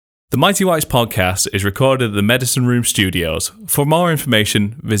The Mighty Whites podcast is recorded at the Medicine Room Studios. For more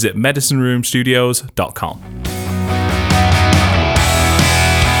information, visit medicineroomstudios.com.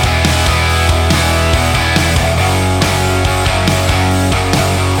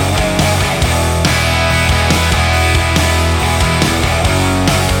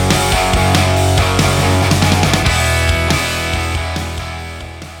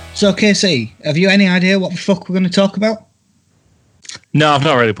 So, KC, have you any idea what the fuck we're going to talk about? No, I've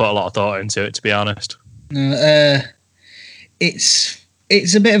not really put a lot of thought into it, to be honest.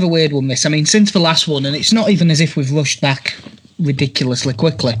 It's a bit of a weird one, this. I mean, since the last one, and it's not even as if we've rushed back ridiculously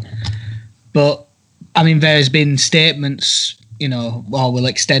quickly, but, I mean, there's been statements, you know, well, we'll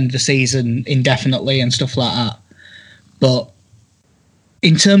extend the season indefinitely and stuff like that. But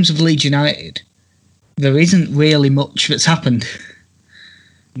in terms of Leeds United, there isn't really much that's happened.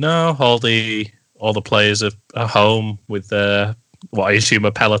 No, all the players are home with what I assume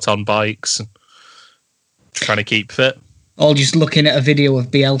are Peloton bikes, trying to keep fit. All just looking at a video of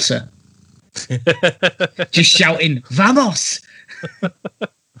Bielsa. Just shouting, Vamos! And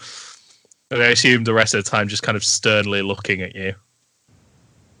I assume the rest of the time just kind of sternly looking at you.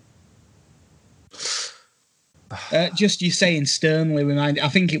 Just you saying sternly I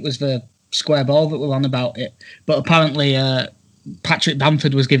think it was the square ball that were on about it, but apparently Patrick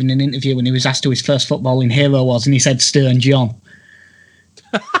Bamford was giving an interview and he was asked who his first footballing hero was, and he said Stern John.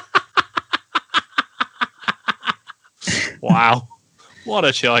 Wow, what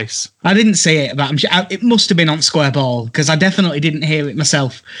a choice! I didn't see it, but it must have been on square ball because I definitely didn't hear it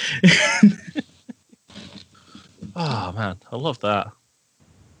myself. Oh man, I love that.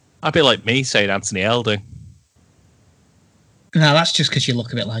 I'd be like me saying Anthony Elding. No, that's just because you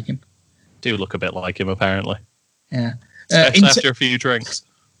look a bit like him. Do look a bit like him, apparently. Yeah. After a few drinks.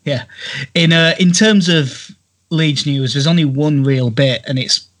 Yeah. In terms of Leeds news, there's only one real bit, and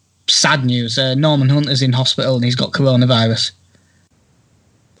it's sad news. Norman Hunter's in hospital and he's got coronavirus.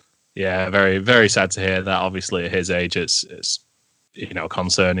 Yeah, very, very sad to hear that. Obviously, at his age, it's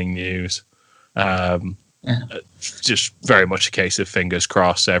concerning news. Just very much a case of fingers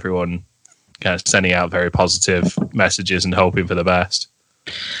crossed. Everyone kind of sending out very positive messages and hoping for the best.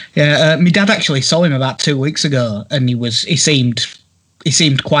 Yeah, my dad actually saw him about 2 weeks ago, and he seemed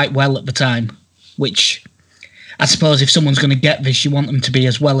quite well at the time, which I suppose if someone's going to get this, you want them to be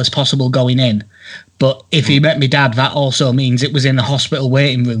as well as possible going in. But if he met my dad, that also means it was in the hospital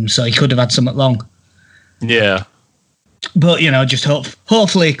waiting room, so he could have had something wrong. Yeah. But, just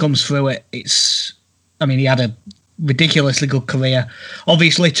hopefully he comes through it. He had a ridiculously good career.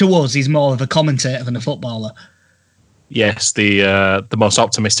 Obviously, to us, he's more of a commentator than a footballer. Yes, the most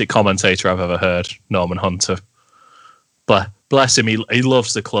optimistic commentator I've ever heard, Norman Hunter. But bless him, he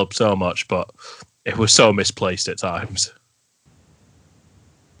loves the club so much, but it was so misplaced at times.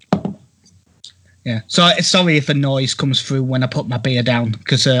 Yeah, so sorry if a noise comes through when I put my beer down,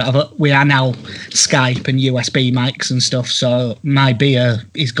 because we are now Skype and USB mics and stuff, so my beer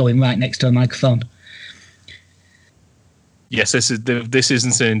is going right next to a microphone. Yes, this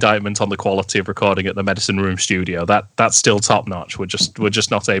isn't an indictment on the quality of recording at the Medicine Room studio. That's still top notch. We're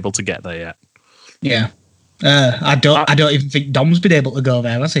just not able to get there yet. Yeah, I don't even think Dom's been able to go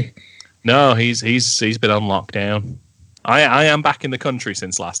there, has he? No, he's been on lockdown. I am back in the country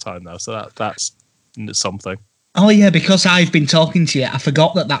since last time though, so that's something. Oh yeah, because I've been talking to you, I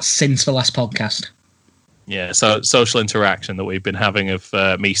forgot that's since the last podcast. Yeah, so social interaction that we've been having of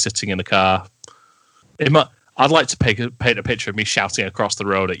me sitting in the car. I'd like to paint a picture of me shouting across the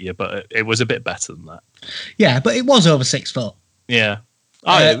road at you, but it was a bit better than that. Yeah, but it was over 6 foot. Yeah.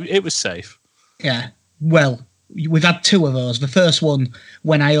 It was safe. Yeah. Well, we've had 2 of those. The first one,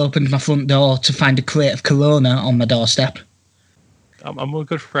 when I opened my front door to find a crate of Corona on my doorstep. I'm a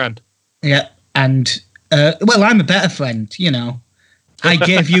good friend. Yeah. And, I'm a better friend,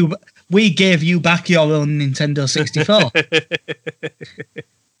 we gave you back your own Nintendo 64.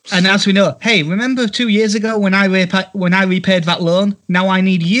 And as we know, hey, remember 2 years ago when I repaid that loan? Now I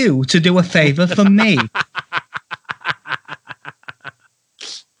need you to do a favour for me.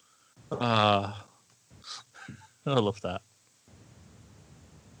 I love that.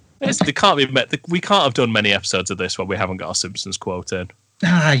 They can't be met. We can't have done many episodes of this where we haven't got a Simpsons quote in.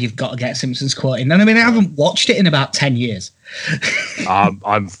 You've got to get a Simpsons quote in. And I haven't watched it in about 10 years.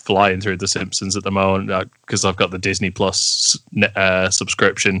 I'm flying through The Simpsons at the moment because I've got the Disney Plus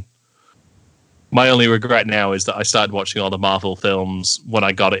subscription. My only regret now is that I started watching all the Marvel films when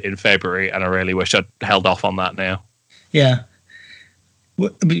I got it in February, and I really wish I'd held off on that now. Yeah.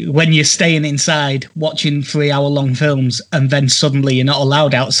 When you're staying inside watching 3-hour-long films and then suddenly you're not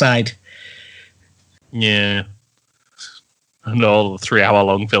allowed outside. Yeah. and all the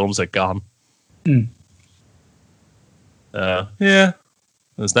 3-hour-long films are gone. Yeah,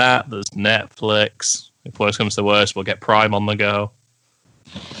 there's that. There's Netflix. If worse comes to worse, we'll get Prime on the go.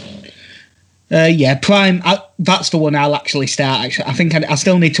 Yeah, Prime. That's the one I'll actually start. Actually, I think I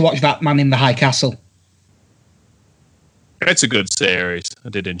still need to watch that Man in the High Castle. It's a good series. I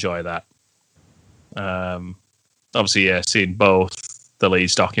did enjoy that. Obviously, yeah, seeing both the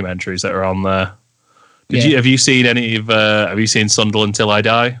Leeds documentaries that are on there. Have you seen any of? Have you seen Sunderland Till I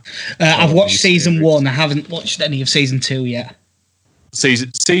Die? I've watched season 1. I haven't watched any of season 2 yet.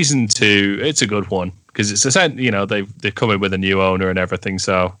 Season 2, it's a good one because it's they've come in with a new owner and everything,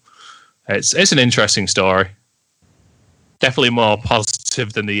 so it's an interesting story. Definitely more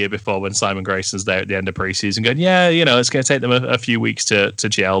positive than the year before when Simon Grayson's there at the end of pre-season going, yeah, it's going to take them a few weeks to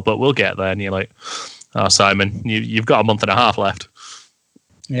gel, but we'll get there. And you're like, oh, Simon, you've got a month and a half left.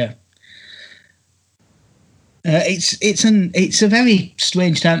 Yeah. It's a very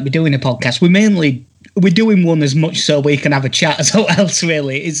strange time to be doing a podcast. We're doing one as much so we can have a chat as all else.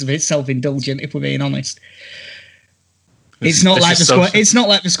 Really, it's a bit self-indulgent if we're being honest. It's not like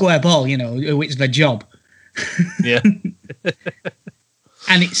the square ball, it's their job. Yeah.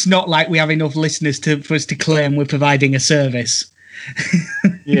 And it's not like we have enough listeners for us to claim we're providing a service.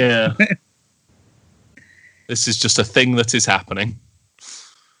 Yeah. This is just a thing that is happening.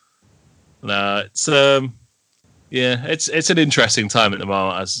 No, it's it's an interesting time at the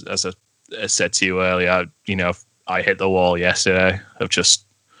moment. As I said to you earlier, I hit the wall yesterday of just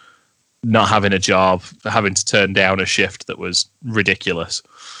not having a job, having to turn down a shift that was ridiculous.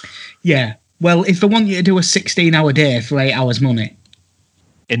 Yeah. Well, if they want you to do a 16-hour day for 8 hours money.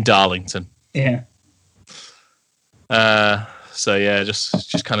 In Darlington. Yeah. So yeah,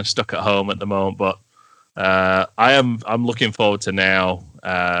 just kind of stuck at home at the moment, but I'm looking forward to now.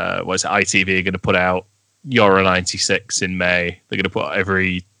 ITV are going to put out Euro 96 in May. They're going to put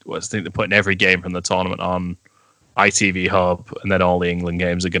they're putting every game from the tournament on ITV Hub, and then all the England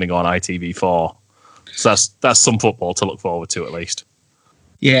games are going to go on ITV4. So that's some football to look forward to at least.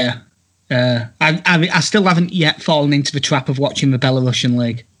 Yeah. I still haven't yet fallen into the trap of watching the Belarusian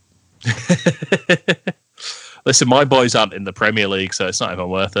League. Listen, my boys aren't in the Premier League, so it's not even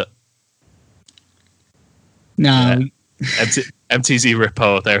worth it. No. MTZ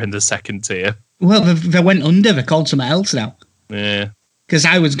Ripo, they're in the second tier. Well, they went under. They're called something else now. Yeah. Because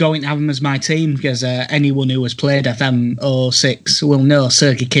I was going to have them as my team, because anyone who has played FM 06 will know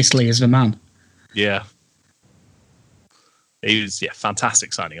Sergei Kisley is the man. Yeah. He was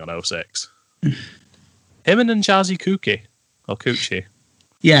fantastic signing on 06. Him and Njazi Kuchi.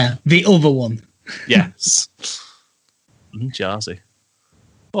 Yeah, the other one. Yes. Njazi.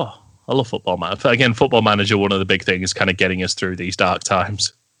 Oh, I love Football Manager. Again, Football Manager, one of the big things kind of getting us through these dark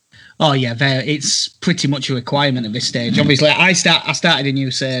times. Oh yeah, it's pretty much a requirement at this stage. Obviously, I started a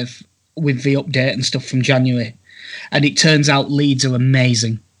new save with the update and stuff from January, and it turns out Leeds are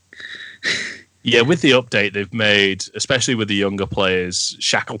amazing. Yeah, with the update they've made, especially with the younger players,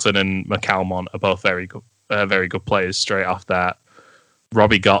 Shackleton and McCalmont are both very good players straight off that.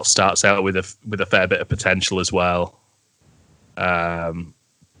 Robbie Gott starts out with a fair bit of potential as well.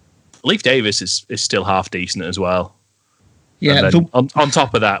 Leif Davis is still half decent as well. Yeah. And then on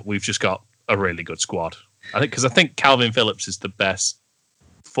top of that, we've just got a really good squad. I think Calvin Phillips is the best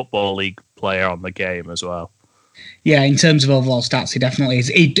Football League player on the game as well. Yeah, in terms of overall stats, he definitely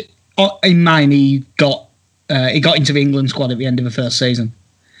is. In mine, he got into the England squad at the end of the first season.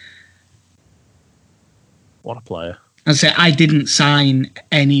 What a player! I didn't sign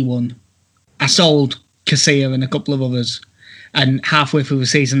anyone. I sold Casilla and a couple of others, and halfway through the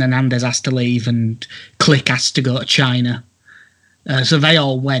season, Hernandez asked to leave and Click asked to go to China. So they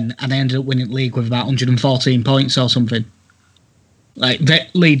all went, and I ended up winning the league with about 114 points or something. Like,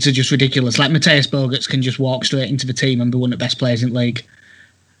 Leeds are just ridiculous. Like, Mateus Bogarts can just walk straight into the team and be one of the best players in the league.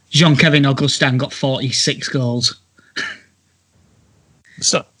 Jean-Kevin Augustin got 46 goals.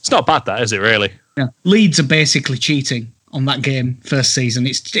 It's not bad, that, is it, really? Yeah. Leeds are basically cheating on that game first season.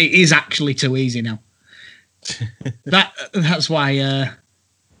 It is actually too easy now. That's why...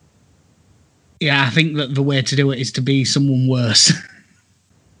 I think that the way to do it is to be someone worse.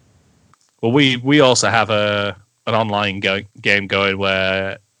 Well, we also have an online game going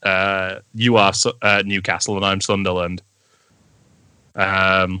where you are Newcastle and I'm Sunderland.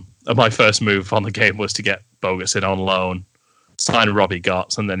 And my first move on the game was to get Bogarts in on loan, sign Robbie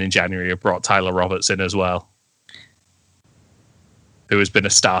Gotts, and then in January I brought Tyler Roberts in as well, who has been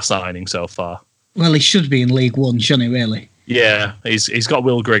a star signing so far. Well, he should be in League One, shouldn't he, really? Yeah, he's got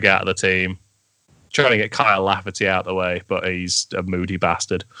Will Grigg out of the team. Trying to get Kyle Lafferty out of the way, but he's a moody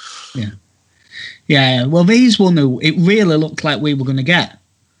bastard. Yeah. Yeah, well, these one who it really looked like we were going to get.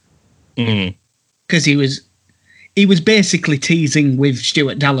 Because he was basically teasing with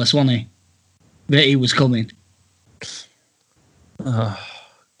Stuart Dallas, wasn't he? That he was coming. That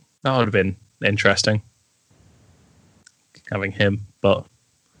would have been interesting, having him. But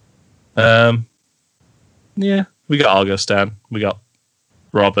yeah, we got Augustin, we got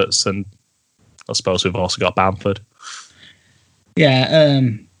Roberts, and I suppose we've also got Bamford. Yeah,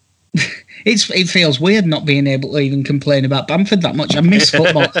 it feels weird not being able to even complain about Bamford that much. I miss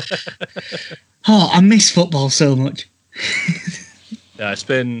football. I miss football so much. Yeah, it's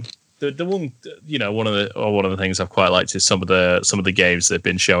been the one. One of the things I've quite liked is some of the games they've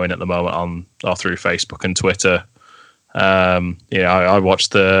been showing at the moment or through Facebook and Twitter. I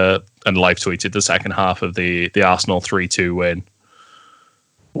watched and live tweeted the second half of the Arsenal 3-2 win,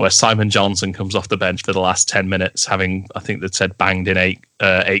 where Simon Johnson comes off the bench for the last 10 minutes, having, I think they'd said, banged in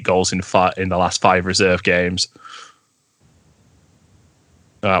eight goals in the last 5 reserve games.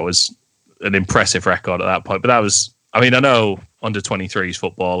 That was an impressive record at that point. But that was, I know under 23s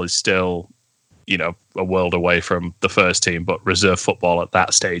football is still, a world away from the first team, but reserve football at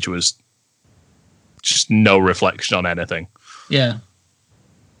that stage was just no reflection on anything. Yeah.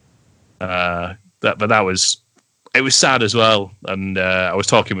 It was sad as well, and I was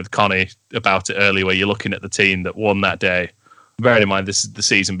talking with Connie about it earlier, where you're looking at the team that won that day. Bearing in mind, this is the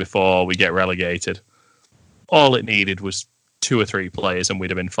season before we get relegated. All it needed was 2 or 3 players, and we'd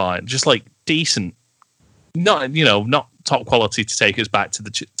have been fine. Just like decent, not top quality to take us back to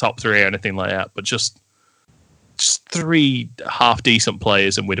the top 3 or anything like that, but just 3 half decent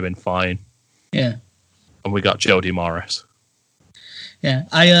players, and we'd have been fine. Yeah, and we got Jody Morris. Yeah,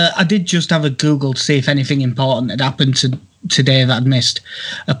 I did just have a Google to see if anything important had happened today that I'd missed.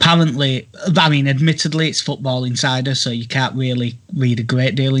 Apparently, admittedly, it's Football Insider, so you can't really read a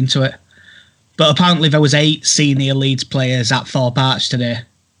great deal into it. But apparently there was 8 senior Leeds players at Thorpe Arch today,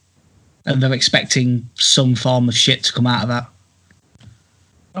 and they're expecting some form of shit to come out of that.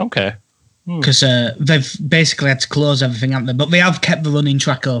 Okay. Because they've basically had to close everything, haven't they? But they have kept the running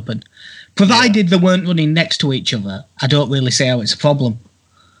track open. Provided they weren't running next to each other, I don't really see how it's a problem.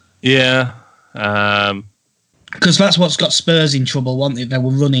 Yeah. Because that's what's got Spurs in trouble, wasn't it? They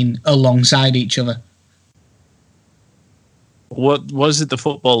were running alongside each other. What was it the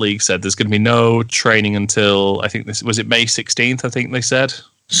Football League said? There's going to be no training until, I think was it May 16th, I think they said?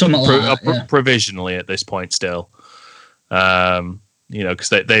 Something like that, yeah. Provisionally at this point still. Because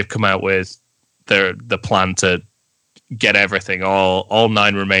they've come out with the plan to get everything, all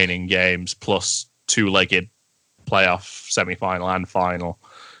 9 remaining games plus 2-legged playoff semi-final and final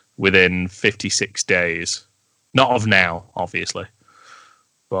within 56 days. Not of now, obviously,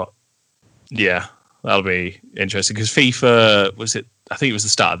 but yeah, that'll be interesting because FIFA I think it was the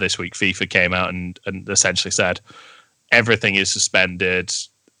start of this week. FIFA came out and essentially said everything is suspended.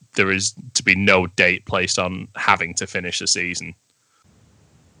 There is to be no date placed on having to finish the season,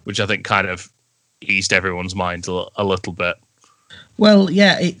 which I think kind of eased everyone's mind a little bit. Well,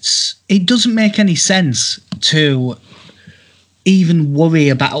 yeah, it doesn't make any sense to even worry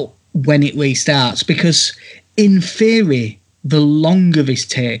about when it restarts, because in theory, the longer this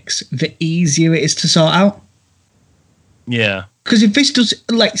takes, the easier it is to sort out. Yeah. Because if this does,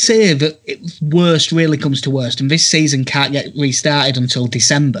 say that worst really comes to worst and this season can't get restarted until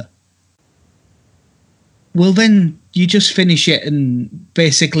December, well then you just finish it and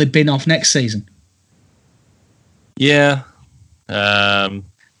basically bin off next season. Yeah.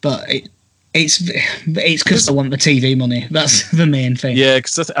 But it's because they want the TV money. That's the main thing. Yeah,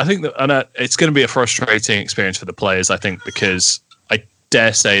 because I think that it's going to be a frustrating experience for the players, I think, because I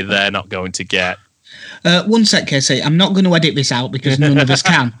dare say they're not going to get... one sec, Casey. I'm not going to edit this out because none of us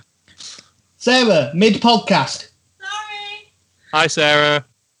can. Sarah, mid-podcast. Sorry. Hi, Sarah.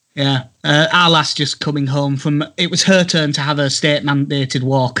 Yeah. Our last just coming home from... It was her turn to have her state-mandated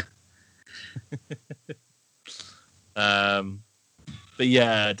walk. But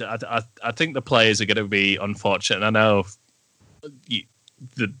yeah, I think the players are going to be unfortunate. I know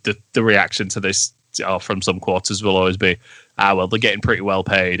the reaction to this from some quarters will always be, well, they're getting pretty well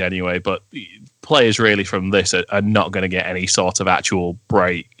paid anyway. But players really from this are not going to get any sort of actual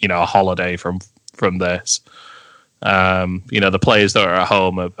break, a holiday from this. The players that are at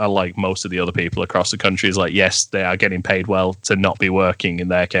home are like most of the other people across the country. Is like, yes, they are getting paid well to not be working in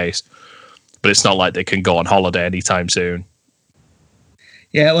their case, but it's not like they can go on holiday anytime soon.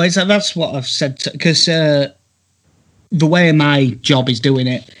 Yeah, well, that's what I've said, because the way my job is doing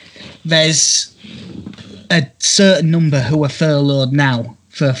it, there's a certain number who are furloughed now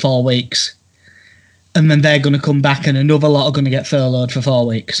for 4 weeks, and then they're going to come back and another lot are going to get furloughed for 4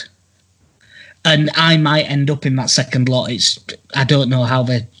 weeks. and I might end up in that second lot. I don't know how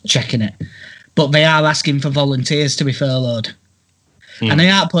they're checking it, but they are asking for volunteers to be furloughed, and they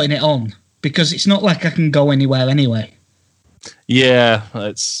aren't putting it on because it's not like I can go anywhere anyway. Yeah,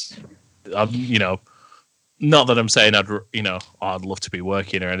 it's not that I'm saying I'd love to be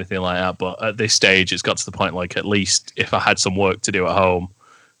working or anything like that, but at this stage, it's got to the point like at least if I had some work to do at home,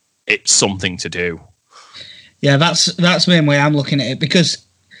 it's something to do. Yeah, that's the main way I'm looking at it, because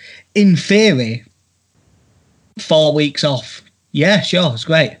in theory, 4 weeks off, yeah, sure, it's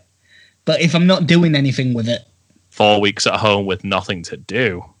great. But if I'm not doing anything with it, 4 weeks at home with nothing to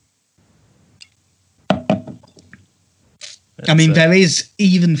do. I mean, there is,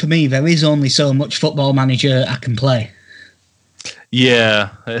 even for me, there is only so much Football Manager I can play. Yeah,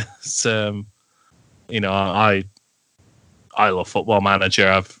 it's I love Football Manager.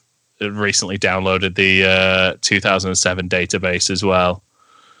 I've recently downloaded the 2007 database as well.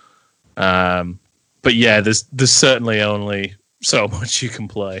 But yeah, there's certainly only so much you can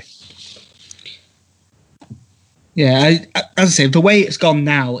play. Yeah, as I say, the way it's gone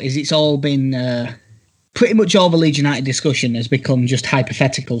now is it's all been pretty much all the Leeds United discussion has become just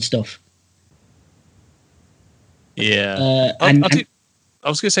hypothetical stuff. Yeah, I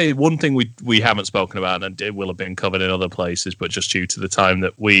was going to say one thing we haven't spoken about, and it will have been covered in other places, but just due to the time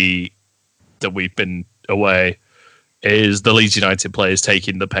that we've been away, is the Leeds United players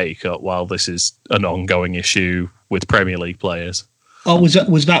taking the pay cut while this is an ongoing issue with Premier League players. Oh, was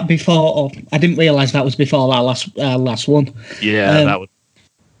that before? Or I didn't realise that was before our last one. Yeah, that would.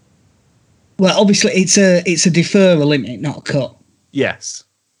 Well, obviously it's a deferral, isn't it? Not a cut. Yes.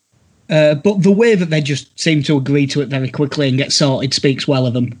 But the way that they just seem to agree to it very quickly and get sorted speaks well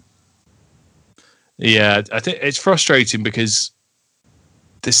of them. Yeah, I think it's frustrating because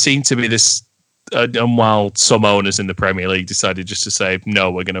there seemed to be this, and while some owners in the Premier League decided just to say,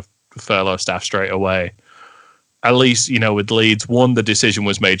 no, we're going to furlough staff straight away. At least, with Leeds, the decision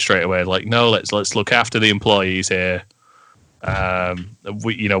was made straight away. Like, no, let's look after the employees here.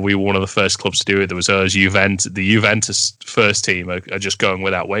 We were one of the first clubs to do it. There was us, the Juventus first team are just going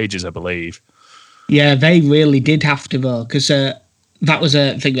without wages, I believe. Yeah, they really did have to though, because that was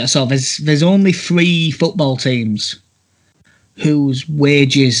a thing that I saw. There's only 3 football teams whose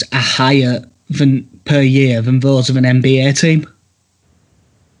wages are higher per year than those of an NBA team,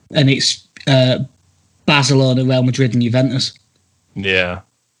 and it's Barcelona, Real Madrid, and Juventus. Yeah.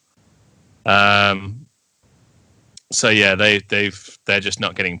 So yeah, they're just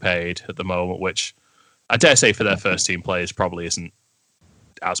not getting paid at the moment, which I dare say for their first team players probably isn't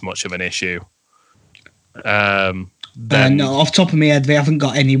as much of an issue. No, off the top of my head, they haven't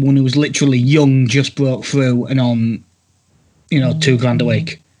got anyone who was literally young, just broke through, and on, $2,000 a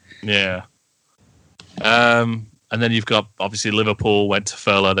week. Yeah. And then you've got obviously Liverpool went to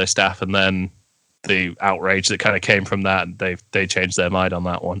furlough their staff, and then the outrage that kind of came from that, and they changed their mind on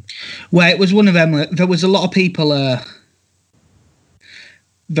that one. Well, it was one of them. There was a lot of people.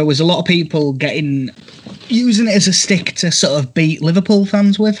 There was a lot of people using it as a stick to sort of beat Liverpool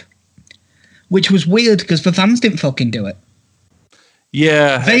fans with, which was weird because the fans didn't fucking do it.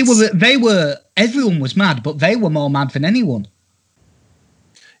 Yeah, they were. Everyone was mad, but they were more mad than anyone.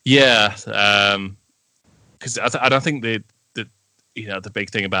 Yeah, because I don't think the big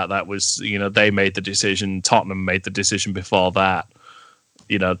thing about that was, they made the decision. Tottenham made the decision before that.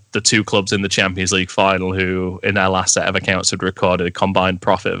 The 2 clubs in the Champions League final who, in their last set of accounts, had recorded a combined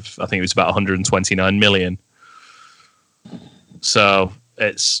profit of, I think it was about 129 million. So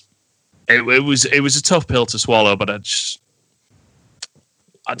it was a tough pill to swallow, but I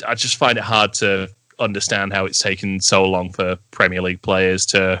just find it hard to understand how it's taken so long for Premier League players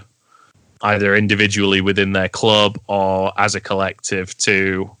to, either individually within their club or as a collective,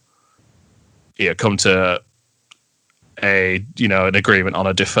 to come to an agreement on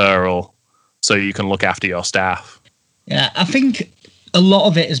a deferral so you can look after your staff. Yeah, I think a lot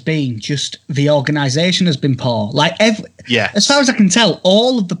of it has been just the organisation has been poor. Like as far as I can tell,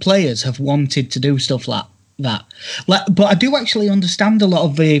 all of the players have wanted to do stuff like that. But I do actually understand a lot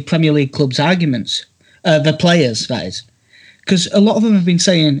of the Premier League clubs' arguments, the players, that is. Because a lot of them have been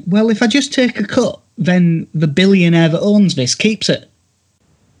saying, well, if I just take a cut, then the billionaire that owns this keeps it.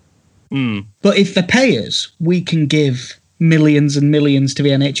 Mm. But if they pay us, we can give millions and millions to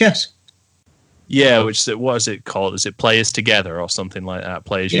the NHS. Yeah, what is it called? Is it Players Together or something like that?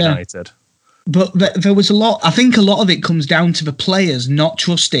 Players United. But there was a lot. I think a lot of it comes down to the players not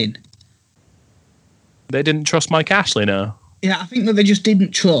trusting. They didn't trust Mike Ashley, no? Yeah, I think that they just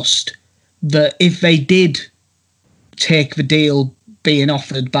didn't trust that if they did take the deal being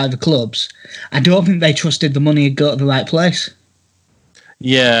offered by the clubs, I don't think they trusted the money would go to the right place.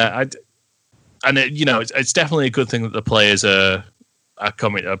 Yeah, and it's definitely a good thing that the players are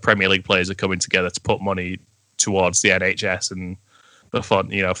coming. Premier League players are coming together to put money towards the NHS and the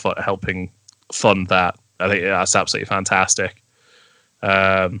fund, for helping fund that. I think that's absolutely fantastic.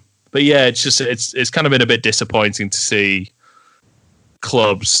 But yeah, it's kind of been a bit disappointing to see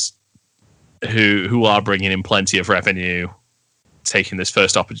clubs who are bringing in plenty of revenue taking this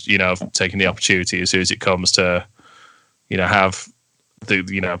taking the opportunity as soon as it comes to have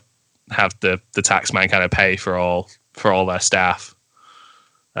the tax man kind of pay for all their staff,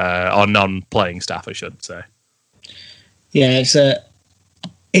 or non-playing staff, I should say. Yeah,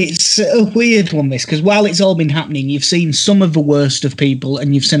 it's a weird one, this, because while it's all been happening, you've seen some of the worst of people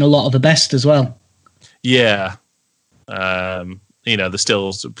and you've seen a lot of the best as well. Yeah. There's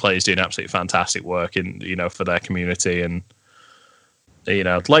still players doing absolutely fantastic work for their community. And,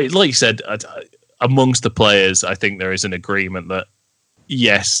 like you said, amongst the players, I think there is an agreement that,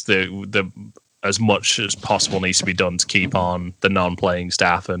 yes, the as much as possible needs to be done to keep on the non-playing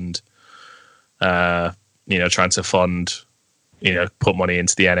staff and, trying to fund, put money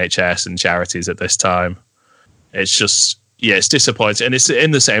into the NHS and charities at this time. It's just, it's disappointing. And it's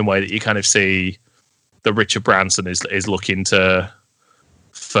in the same way that you kind of see that Richard Branson is looking to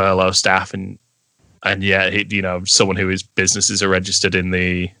furlough staff and yet, someone whose businesses are registered in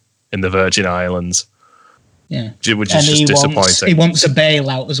the Virgin Islands. Yeah. Which is just disappointing. He wants a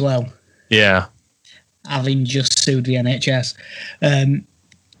bailout as well. Yeah. Having just sued the NHS.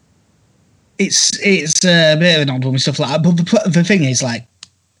 It's a bit of an odd one and stuff like that. But the thing is, like,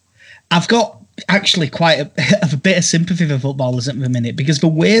 I've got actually quite a bit of sympathy for footballers at the minute, because the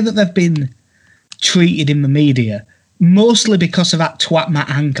way that they've been treated in the media, mostly because of that twat Matt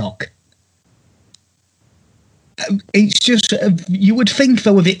Hancock, it's just, you would think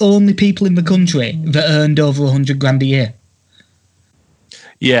they were the only people in the country that earned over 100 grand a year.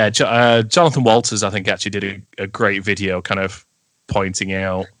 Yeah, Jonathan Walters, I think, actually did a great video kind of pointing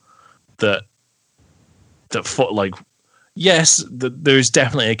out that yes, there's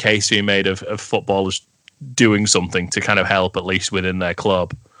definitely a case being made of footballers doing something to kind of help, at least within their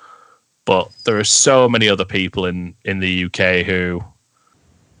club. But there are so many other people in the UK who,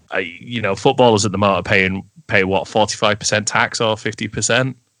 footballers at the moment pay what, 45% tax or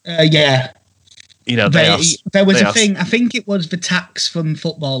 50%? Yeah. There was a thing. I think it was the tax from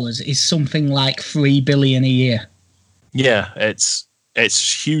footballers is something like $3 billion a year. Yeah, it's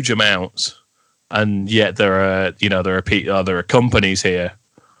huge amounts. And yet there are companies here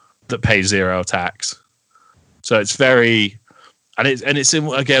that pay zero tax. So it's very, and it's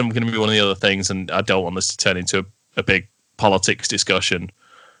again going to be one of the other things. And I don't want this to turn into a big politics discussion,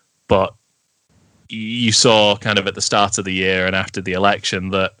 but you saw kind of at the start of the year and after the election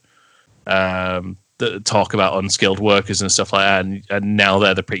that talk about unskilled workers and stuff like that, and now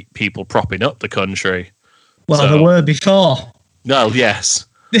they're the people propping up the country. Well, there were before. No, yes.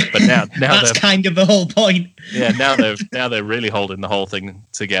 But now that's kind of the whole point. Yeah, now they're really holding the whole thing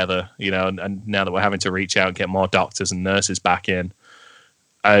together, and now that we're having to reach out and get more doctors and nurses back in,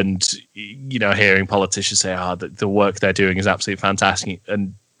 and hearing politicians say, the work they're doing is absolutely fantastic,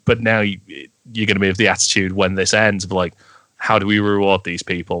 but now you're going to be of the attitude when this ends of like, how do we reward these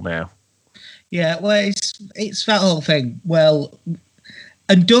people now? Yeah, well, it's that whole thing. Well,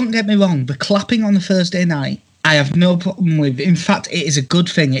 and don't get me wrong, the clapping on the Thursday night, I have no problem with. In fact, it is a good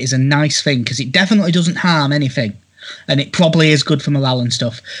thing. It is a nice thing because it definitely doesn't harm anything. And it probably is good for morale and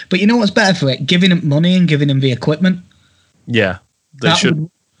stuff. But you know what's better for it? Giving them money and giving them the equipment. Yeah. That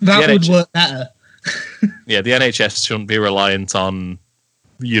would work better. Yeah, the NHS shouldn't be reliant on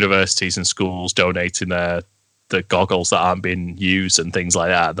universities and schools donating the goggles that aren't being used and things like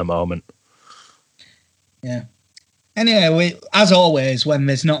that at the moment. Yeah. Anyway, as always, when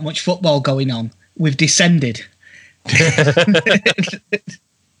there's not much football going on, we've descended.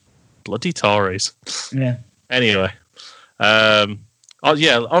 Bloody Tories. Yeah. Anyway,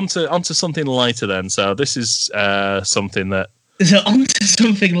 onto something lighter then. So this is something that. So onto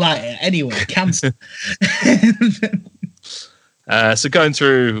something lighter. Anyway, cancer. So going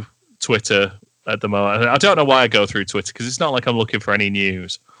through Twitter at the moment, I don't know why I go through Twitter because it's not like I'm looking for any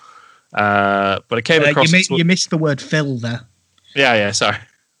news. But I came across. You missed the word Phil there. Yeah. Sorry.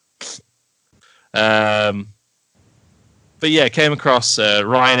 But yeah, came across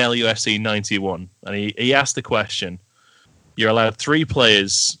Ryan LUFC 91, and he asked the question: you're allowed 3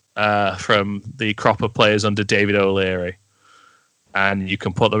 players from the crop of players under David O'Leary, and you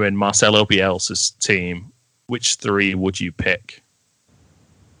can put them in Marcelo Bielsa's team. Which 3 would you pick?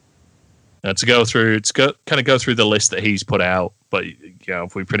 To go through the list that he's put out, but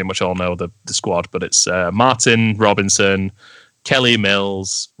we pretty much all know the squad. But it's Martin, Robinson, Kelly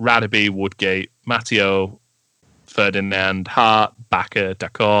Mills, Radaby, Woodgate, Matteo, Ferdinand, Hart, Bakker,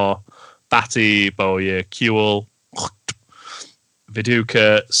 Dakar, Batty, Bowyer, Kewell,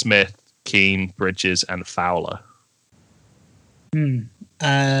 Viduka, Smith, Keane, Bridges, and Fowler.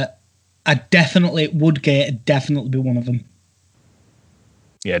 Woodgate would definitely be one of them.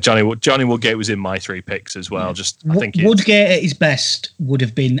 Yeah, Johnny Woodgate was in my 3 picks as well. I think Woodgate at his best would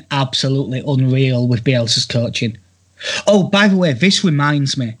have been absolutely unreal with Bielsa's coaching. Oh, by the way, this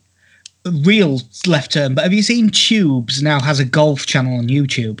reminds me. Real left turn, but have you seen Tubes now has a golf channel on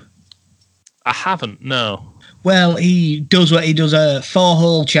YouTube? I haven't, no. Well, he does a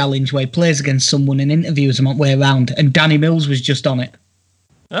 4-hole challenge where he plays against someone and interviews them on the way around, and Danny Mills was just on it.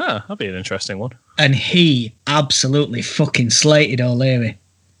 Ah, that'd be an interesting one. And he absolutely fucking slated O'Leary.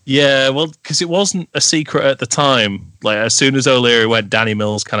 Yeah, well, because it wasn't a secret at the time. Like, as soon as O'Leary went, Danny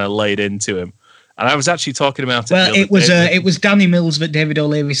Mills kind of laid into him. And I was actually talking about it. Well, it was Danny Mills that David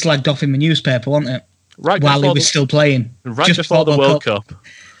O'Leary slagged off in the newspaper, wasn't it? Right while he was still playing. Right just before the World Cup.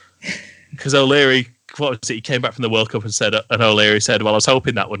 Because O'Leary, what was it? He came back from the World Cup and O'Leary said, "Well, I was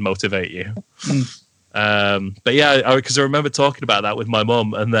hoping that would motivate you." But yeah, because I remember talking about that with my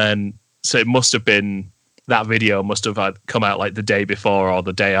mum, and then so it must have been that video must have come out like the day before or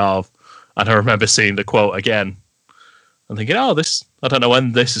the day of, and I remember seeing the quote again and thinking, "Oh, this I don't know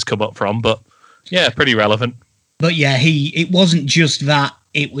when this has come up from, but yeah, pretty relevant." But yeah, it wasn't just that;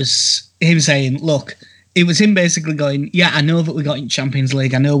 it was him saying, "Look." It was him basically going, yeah, I know that we got in Champions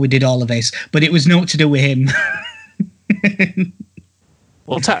League. I know we did all of this, but it was not to do with him.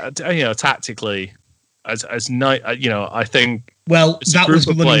 Well, tactically, as night, I think. Well, that was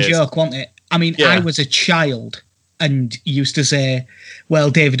the running joke, wasn't it? I mean, yeah. I was a child and used to say, "Well,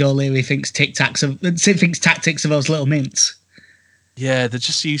 David O'Leary thinks tactics of those little mints." Yeah, there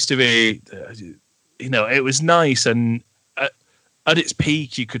just used to be, it was nice, and at its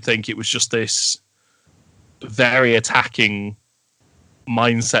peak, you could think it was just this very attacking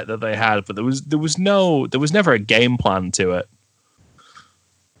mindset that they had, but there was never a game plan to it.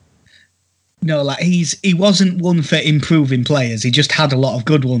 No, like he wasn't one for improving players. He just had a lot of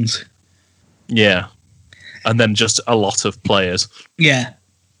good ones. Yeah, and then just a lot of players. Yeah.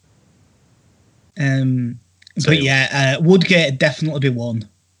 But yeah, Woodgate would definitely be one.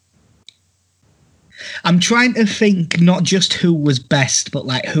 I'm trying to think not just who was best, but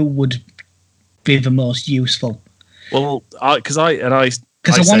like who would be the most useful. Well, because I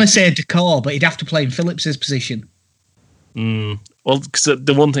want to say Decor, but he'd have to play in Phillips's position. Well, because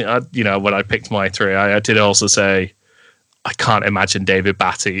the one thing when I picked my 3, I did also say I can't imagine David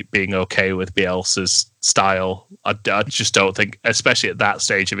Batty being okay with Bielsa's style. I just don't think, especially at that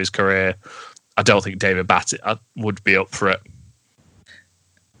stage of his career, I don't think David Batty would be up for it.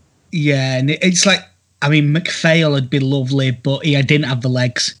 Yeah, and it's like, I mean, McPhail would be lovely, but he didn't have the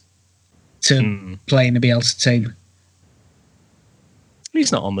legs to play in the Bielsa team.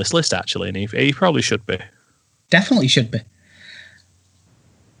 He's not on this list, actually, and he probably should be. Definitely should be.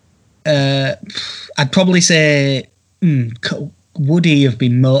 I'd probably say, would he have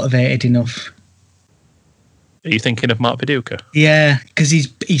been motivated enough? Are you thinking of Mark Viduka? Yeah, because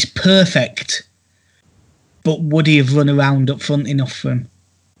he's perfect, but would he have run around up front enough for him?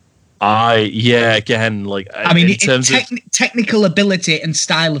 Again, like I mean, in terms of technical ability and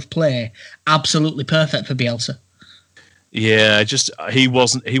style of play, absolutely perfect for Bielsa. Yeah, just he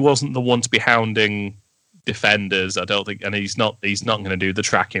wasn't the one to be hounding defenders, I don't think, and he's not going to do the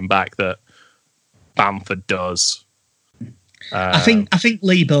tracking back that Bamford does. I think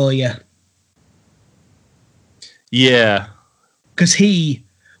Lee Bowyer. Yeah, because he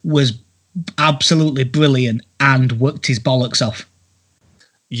was absolutely brilliant and worked his bollocks off.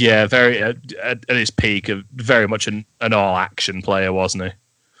 Yeah, very at his peak, very much an all-action player, wasn't he?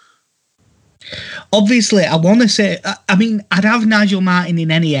 Obviously, I want to say, I mean, I'd have Nigel Martyn in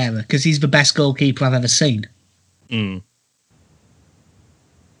any era because he's the best goalkeeper I've ever seen. But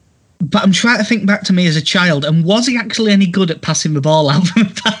I'm trying to think back to me as a child, and was he actually any good at passing the ball out from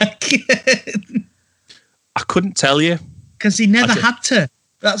the back? I couldn't tell you. Because he never had to.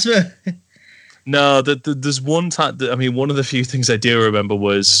 That's what... No, there's one time. I mean, one of the few things I do remember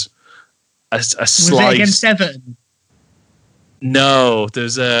was a slice. Was it against Everton? No,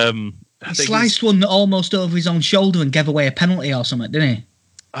 there's he sliced one almost over his own shoulder and gave away a penalty or something, didn't he?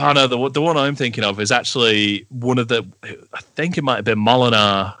 Oh no, the one I'm thinking of is actually one of the. I think it might have been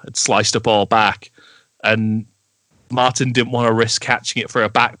Molinar had sliced a ball back, and Martin didn't want to risk catching it for a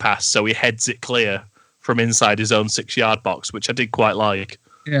back pass, so he heads it clear from inside his own 6-yard box, which I did quite like.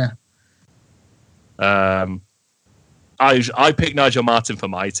 Yeah. I picked Nigel Martyn for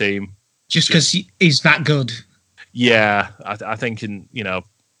my team just because he's that good. Yeah, I think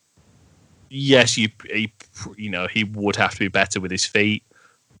yes, he would have to be better with his feet,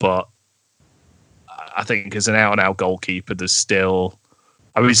 but I think as an out-and-out goalkeeper, there's still,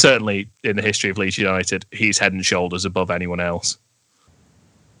 I mean, certainly in the history of Leeds United, he's head and shoulders above anyone else.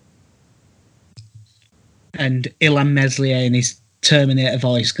 And Ilham Meslier in his Terminator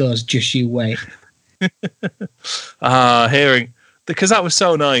voice goes, "Just you wait." Hearing, because that was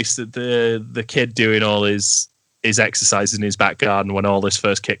so nice that the kid doing all his exercises in his back garden when all this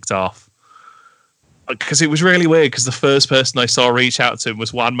first kicked off. Because it was really weird, because the first person I saw reach out to him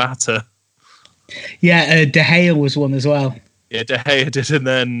was Juan Mata. Yeah, De Gea was one as well. Yeah, De Gea did, and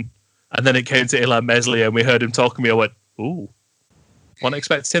then it came to Ilham Meslier, and we heard him talking to me. I went, "Ooh, wasn't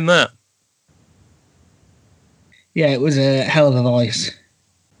expecting that." Yeah, it was a hell of a voice.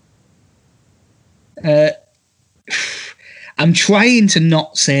 I'm trying to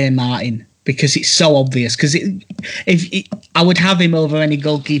not say Martin because it's so obvious. Because I would have him over any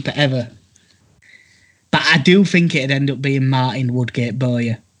goalkeeper ever, but I do think it'd end up being Martin Woodgate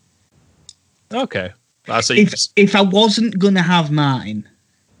Bowyer. Okay, so if I wasn't gonna have Martin,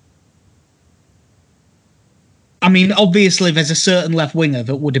 I mean, obviously there's a certain left winger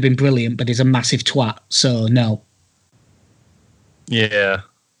that would have been brilliant, but he's a massive twat, so no. Yeah.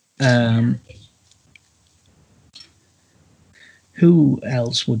 Who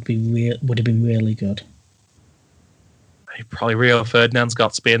else would have been really good? Probably Rio Ferdinand's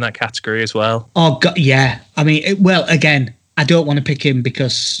got to be in that category as well. Oh God, yeah. I mean, again, I don't want to pick him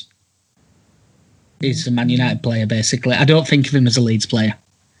because he's a Man United player. Basically, I don't think of him as a Leeds player.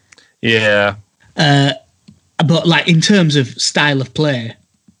 Yeah. But like in terms of style of play,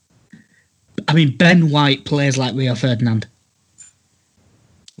 I mean, Ben White plays like Rio Ferdinand.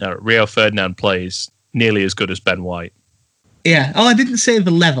 No, Rio Ferdinand plays nearly as good as Ben White. Yeah. Oh, I didn't say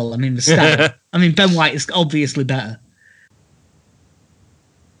the level. I mean the style. I mean, Ben White is obviously better.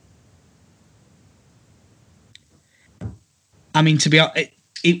 I mean, to be honest,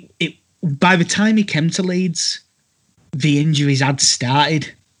 it by the time he came to Leeds, the injuries had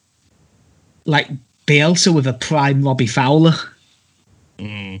started. Like Bielsa with a prime Robbie Fowler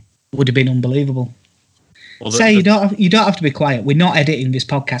would have been unbelievable. Well, you don't have to be quiet. We're not editing this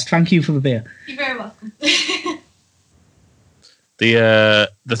podcast. Thank you for the beer. You're very welcome.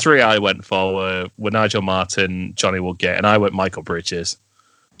 The three I went for were Nigel Martin, Johnny Woodgate, and I went Michael Bridges.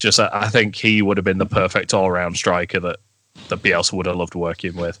 Just I think he would have been the perfect all-round striker that Bielsa would have loved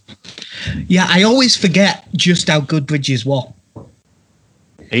working with. Yeah, I always forget just how good Bridges was.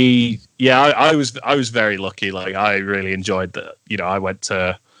 I was very lucky. Like, I really enjoyed that. I went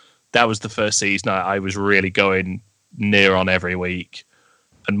to, that was the first season I was really going near on every week.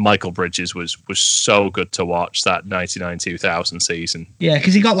 And Michael Bridges was so good to watch that 99-2000 season. Yeah,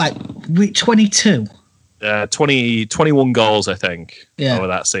 because he got like 22. 21 goals, I think, over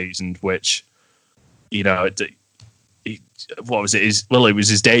that season, which, what was it? It was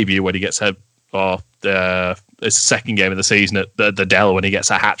his debut when he gets it's the second game of the season at the Dell when he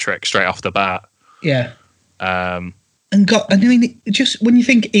gets a hat trick straight off the bat. Yeah. And I mean, just when you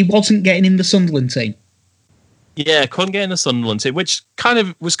think he wasn't getting in the Sunderland team. Yeah, couldn't get in the Sunderland team, which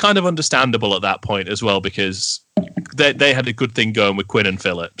was kind of understandable at that point as well, because they had a good thing going with Quinn and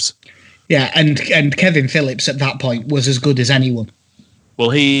Phillips. Yeah, and Kevin Phillips at that point was as good as anyone.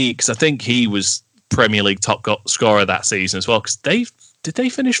 Well, because I think he was Premier League top scorer that season as well. Because did they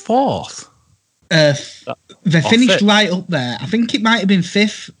finish fourth? They finished fifth? Right up there. I think it might have been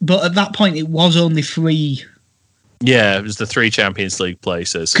fifth, but at that point it was only three. Yeah, it was the 3 Champions League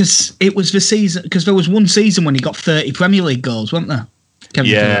places. Because it was the season. Because there was one season when he got 30 Premier League goals, wasn't there?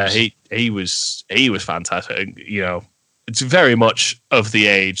 Kevin Phillips. he was fantastic. It's very much of the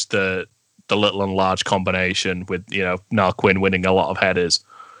age the little and large combination with Niall Quinn winning a lot of headers,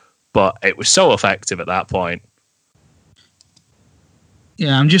 but it was so effective at that point.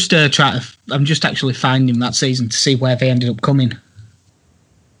 Yeah, I'm just I'm just actually finding that season to see where they ended up coming.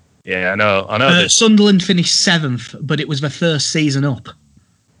 Yeah, I know. Sunderland finished 7th, but it was their first season up.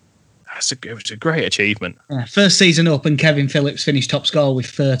 It was a great achievement. Yeah, first season up, and Kevin Phillips finished top scorer with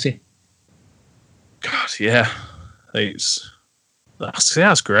 30. God, yeah, that's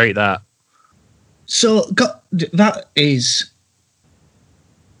great. That. So that is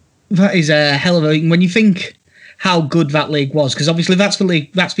a hell of a. When you think how good that league was, because obviously that's the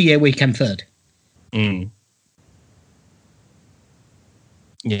league. That's the year we came third. Yeah,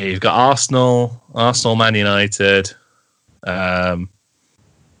 you've got Arsenal, Man United.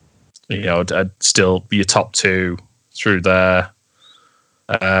 Still your top 2 through there.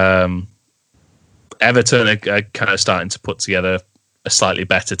 Everton are kind of starting to put together a slightly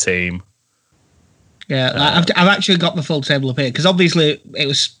better team. Yeah, I've actually got the full table up here because obviously it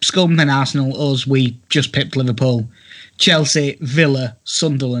was Scum, then Arsenal, us, we just pipped Liverpool, Chelsea, Villa,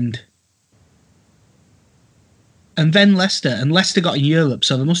 Sunderland, and then Leicester. And Leicester got in Europe,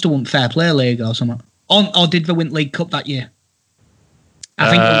 so they must have won Fair Play League or something. Or did they win League Cup that year? I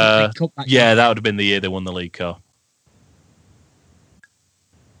think they won League Cup that year. Yeah, that would have been the year they won the League Cup.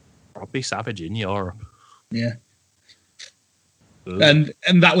 Robbie Savage in Europe. Yeah. And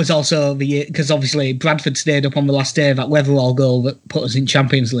that was also the year, because obviously Bradford stayed up on the last day of that Weatherall goal that put us in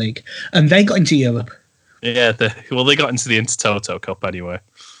Champions League. And they got into Europe. Yeah, they got into the Intertoto Cup anyway.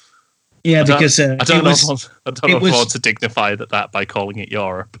 Yeah, because I don't know if I want to dignify that by calling it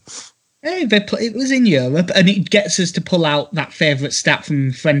Europe. Hey, it was in Europe, and it gets us to pull out that favourite stat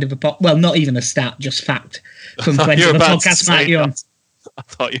from friend of a podcast. Well, not even a stat, just fact from friend of a podcast, Matt Young. I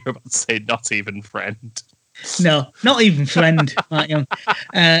thought you were about to say not even friend. No, not even friend, Matt Young.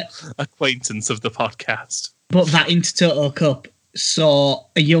 Acquaintance of the podcast. But that Intertoto Cup saw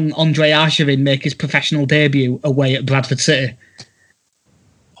a young Andre Arshavin make his professional debut away at Bradford City.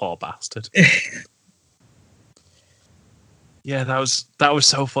 Poor bastard. Yeah, that was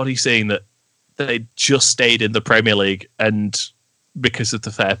so funny seeing that they just stayed in the Premier League, and because of the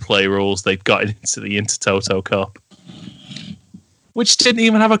fair play rules, they'd got into the Intertoto Cup, which didn't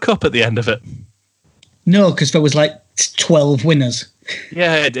even have a cup at the end of it. No, because there was like 12 winners.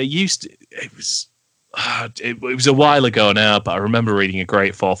 Yeah, it was a while ago now, but I remember reading a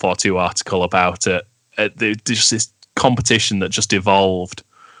great 442 article about it. Just this competition that just evolved.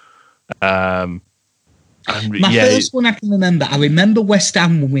 First one I can remember, I remember West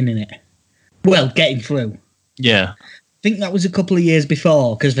Ham winning it. Well, getting through. Yeah. I think that was a couple of years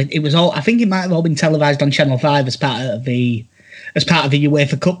before, because it was all. I think it might have all been televised on Channel 5 as part of the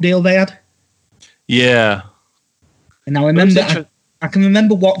UEFA Cup deal they had. Yeah. And I remember, I can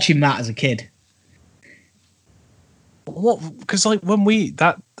remember watching that as a kid. What? Because like when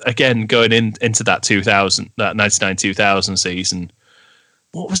going into that 99-2000 season.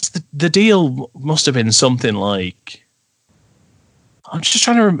 What was the deal? Must have been something like. I'm just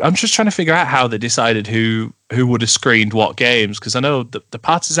trying to figure out how they decided who would have screened what games, because I know the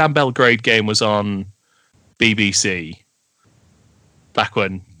Partizan Belgrade game was on BBC back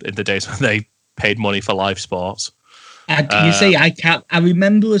in the days when they paid money for live sports. You see, I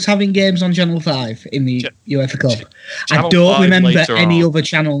remember us having games on Channel 5 in the UEFA Cup. I don't remember any other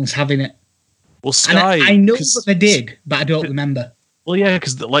channels having it. Well, Sky. And I know that they did, but I don't remember. Well, yeah,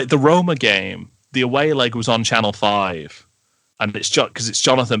 because the Roma game, the away leg was on Channel 5, and it's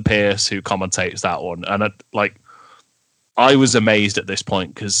Jonathan Pearce who commentates that one, and I was amazed at this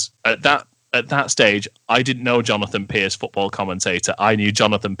point because at that stage I didn't know Jonathan Pearce, football commentator. I knew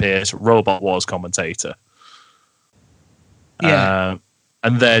Jonathan Pearce, Robot Wars commentator. Yeah,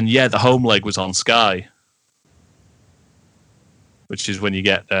 and then the home leg was on Sky, which is when you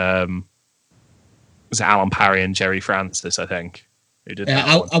get was it Alan Parry and Jerry Francis, I think. Who did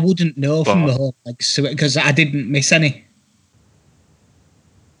that I wouldn't know from the whole because I didn't miss any.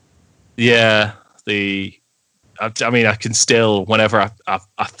 Yeah, I mean, I can still, whenever I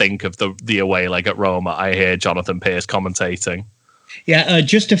think of the away leg at Roma, I hear Jonathan Pearce commentating. Yeah,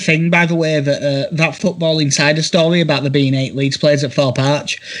 just a thing, by the way, that Football Insider story about there being 8 Leeds players at Thorpe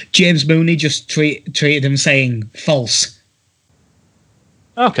Arch, James Mooney just treated him saying false.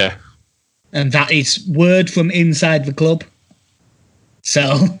 Okay. And that is word from inside the club.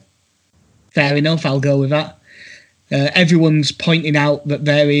 So, fair enough, I'll go with that. Everyone's pointing out that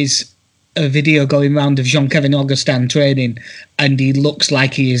there is a video going round of Jean-Kevin Augustin training, and he looks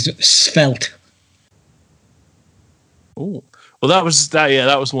like he is svelte. Oh, well, that was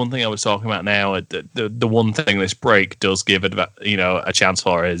one thing I was talking about now. The one thing this break does give a chance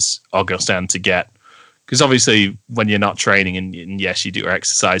for is Augustin to get, because obviously when you're not training and yes, you do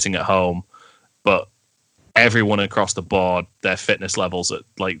exercising at home, but everyone across the board, their fitness levels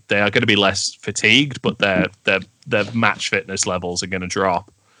they are going to be less fatigued, but their match fitness levels are going to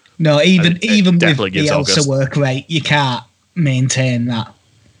drop. No, even with the Elsa work rate, you can't maintain that.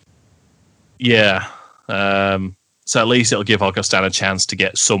 Yeah. So at least it'll give Augustin a chance to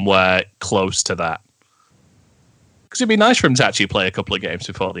get somewhere close to that. Because it'd be nice for him to actually play a couple of games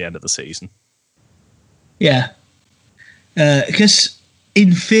before the end of the season. Yeah. Because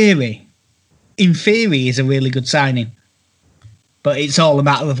in theory is a really good signing. But it's all a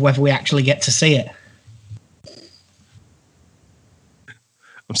matter of whether we actually get to see it.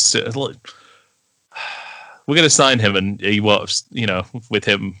 We're going to sign him, and he won't, with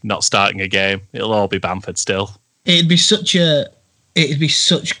him not starting a game, it'll all be Bamford still. It'd be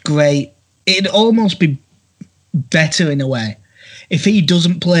almost be better in a way if he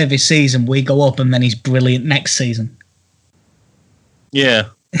doesn't play this season, we go up and then he's brilliant next season. Yeah.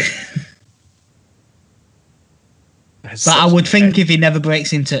 But I would think if he never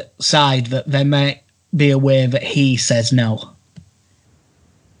breaks into side, that there might be a way that he says no.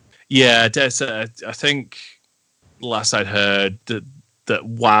 Yeah, I think last I'd heard that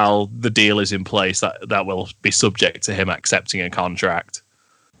while the deal is in place, that will be subject to him accepting a contract.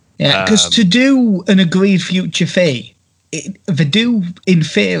 Yeah, because to do an agreed future fee, they do, in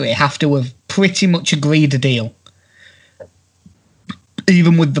theory, have to have pretty much agreed a deal,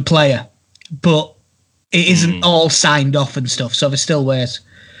 even with the player. But it isn't all signed off and stuff, so there's still ways.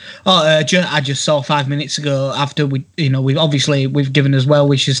 I just saw 5 minutes ago after we've given as well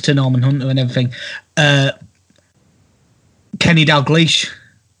wishes to Norman Hunter and everything. Kenny Dalglish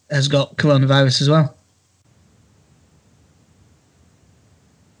has got coronavirus as well.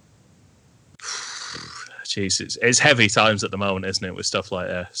 Jeez, it's heavy times at the moment, isn't it, with stuff like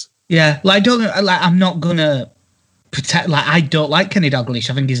this? Yeah, I'm not gonna pretend I don't like Kenny Dalglish.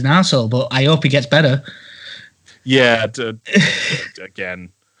 I think he's an arsehole, but I hope he gets better. Yeah,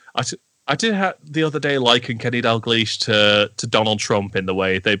 again, I did have the other day liken Kenny Dalglish to Donald Trump in the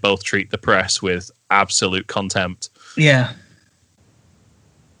way they both treat the press with absolute contempt. Yeah.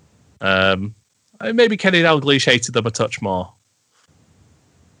 Maybe Kenny Dalglish hated them a touch more.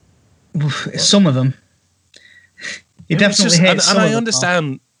 Some of them. He definitely hates some and of I them understand.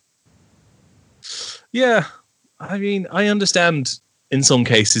 more. Yeah, I mean, I understand in some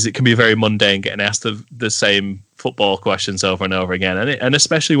cases it can be very mundane getting asked the same football questions over and over again, and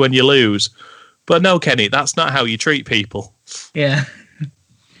especially when you lose. But no, Kenny, that's not how you treat people. Yeah.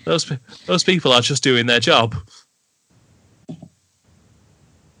 Those people are just doing their job.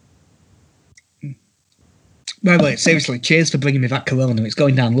 By the way, seriously, cheers for bringing me that Corona. It's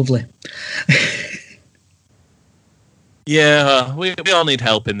going down lovely. Yeah, we all need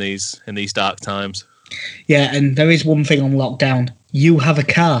help in these dark times. Yeah, and there is one thing on lockdown. You have a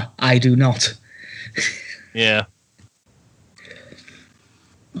car. I do not. Yeah.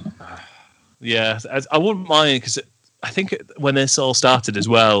 Yeah, I wouldn't mind, because I think when this all started as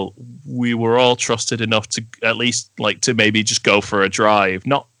well, we were all trusted enough to at least to maybe just go for a drive,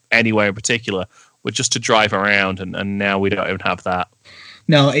 not anywhere in particular, but just to drive around, and now we don't even have that.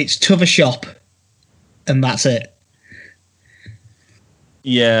 No, it's to the shop, and that's it.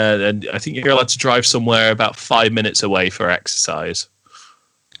 Yeah, and I think you're allowed to drive somewhere about 5 minutes away for exercise.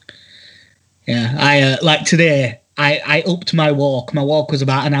 Yeah, I today, I upped my walk. My walk was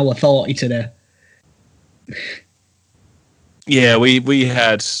about 1:40 today. Yeah, we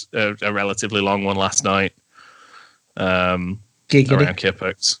had a relatively long one last night. Around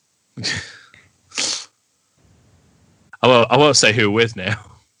Kippax. I won't say who we're with now.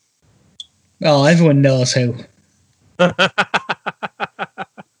 Oh, everyone knows who.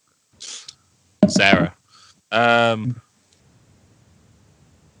 Sarah. Have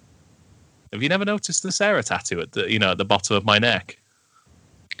you never noticed the Sarah tattoo at the bottom of my neck?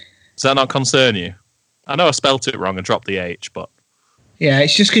 Does that not concern you? I know I spelt it wrong and dropped the H, but yeah,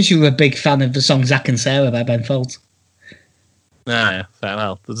 it's just because you were a big fan of the song Zack and Sarah by Ben Folds. Yeah, fair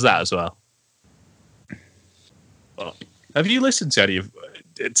well. There's that as well. But have you listened to any of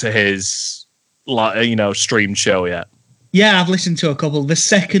his streamed show yet? Yeah, I've listened to a couple. The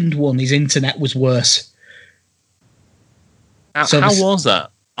second one, his internet was worse. How was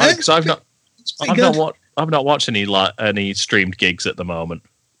that? Because I've not watched any streamed gigs at the moment.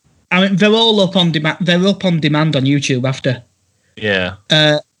 I mean, they're all up on demand. They're up on demand on YouTube after. Yeah.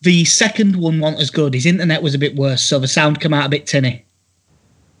 The second one wasn't as good. His internet was a bit worse, so the sound came out a bit tinny.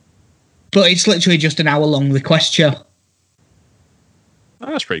 But it's literally just an hour-long request show. Oh,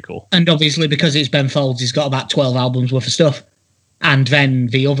 that's pretty cool. And obviously, because it's Ben Folds, he's got about 12 albums worth of stuff. And then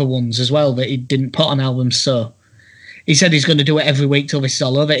the other ones as well that he didn't put on albums, so he said he's going to do it every week till this is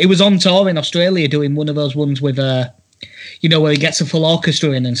all over. He was on tour in Australia doing one of those ones with, where he gets a full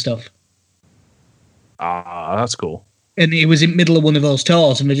orchestra in and stuff. Ah, that's cool. And he was in the middle of one of those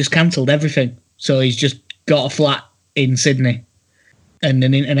tours and they just cancelled everything. So he's just got a flat in Sydney and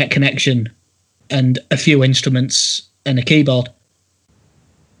an internet connection and a few instruments and a keyboard.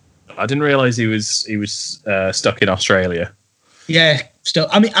 I didn't realise he was stuck in Australia. Yeah, still.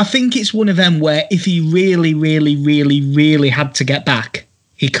 I mean, I think it's one of them where if he really, really, really, really had to get back,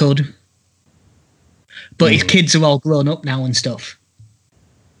 he could. But his kids are all grown up now and stuff.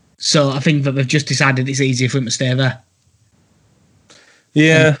 So I think that they've just decided it's easier for him to stay there.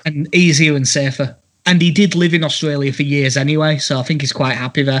 Yeah. And easier and safer. And he did live in Australia for years anyway, so I think he's quite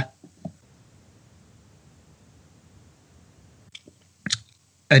happy there.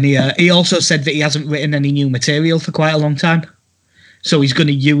 And he also said that he hasn't written any new material for quite a long time. So he's going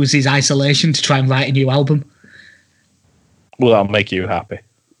to use his isolation to try and write a new album. Well, that'll make you happy.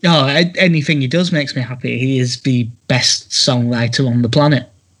 Oh, anything he does makes me happy. He is the best songwriter on the planet.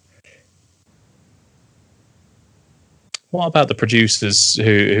 What about the producers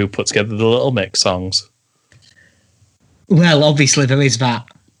who put together the Little Mix songs? Well, obviously there is that.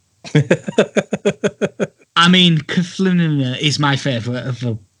 I mean, Kaflunina is my favourite of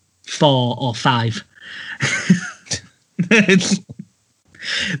the 4 or 5.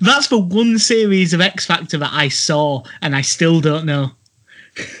 That's the one series of X Factor that I saw, and I still don't know.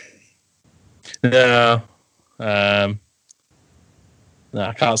 No. No,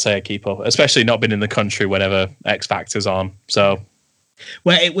 I can't say I keep up, especially not been in the country whenever X Factor's on. So,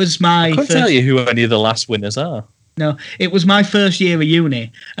 well, it was my. I can't tell you who any of the last winners are. No, it was my first year of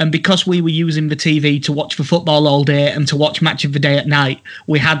uni, and because we were using the TV to watch the football all day and to watch Match of the Day at night,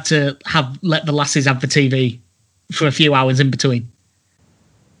 we had to let the lasses have the TV for a few hours in between.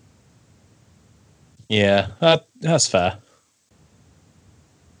 Yeah, that's fair.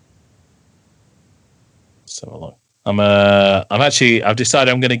 So look, I've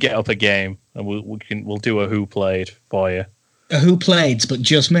decided I'm going to get up a game, and we'll do a Who Played for you. A Who Played, but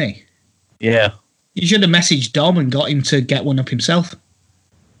just me. Yeah. You should have messaged Dom and got him to get one up himself.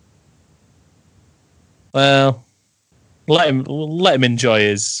 Well, let him enjoy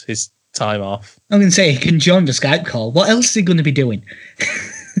his time off. I'm going to say he can join the Skype call. What else is he going to be doing?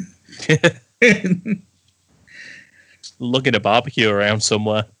 Looking at barbecue around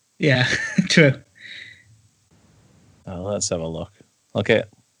somewhere. Yeah, true. Oh, let's have a look. Okay,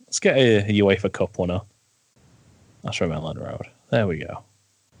 let's get a UEFA Cup one up. That's from Ellen Road. There we go.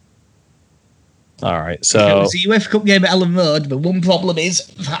 All right, so it was a UEFA Cup game at Ellen Road. The one problem is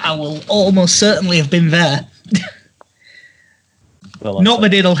that I will almost certainly have been there. well, not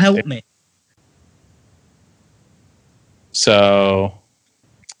that it'll help me. So,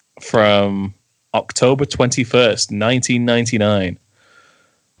 from October 21st, 1999,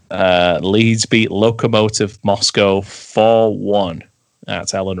 Leeds beat Lokomotiv Moscow 4-1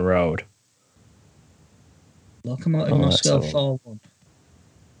 at Ellen Road. Lokomotiv Moscow 4-1.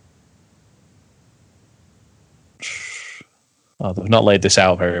 Oh, they've not laid this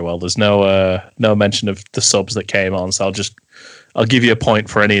out very well. There's no mention of the subs that came on, so I'll give you a point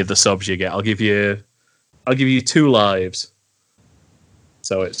for any of the subs you get. I'll give you 2 lives.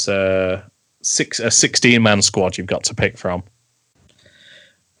 So it's a 16-man squad you've got to pick from.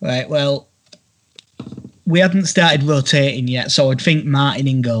 Right, well, we hadn't started rotating yet, so I'd think Martin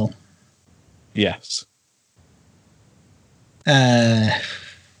in goal. Yes.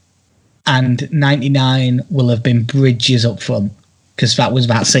 And 99 will have been Bridges up front, because that was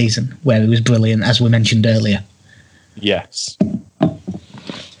that season where he was brilliant, as we mentioned earlier. Yes.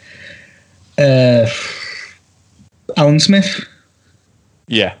 Alan Smith?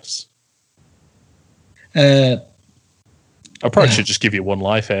 Yes. I probably should just give you 1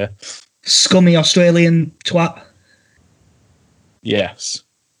 life here. Scummy Australian twat? Yes.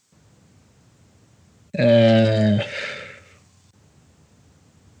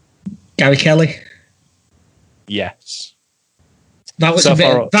 Gary Kelly? Yes. That was a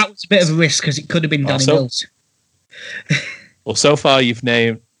bit of a risk because it could have been Danny Mills. Well, so far you've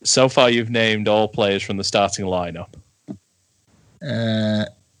named all players from the starting lineup.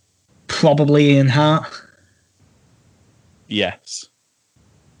 Probably Ian Hart. Yes.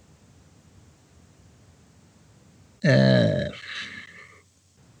 I'll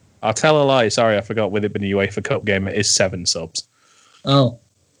tell a lie. Sorry, I forgot. With it being a UEFA Cup game, it is 7 subs. Oh.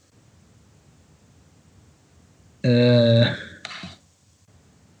 Well,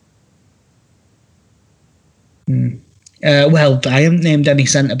 I haven't named any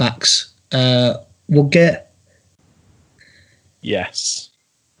centre backs. Woodgate. Yes.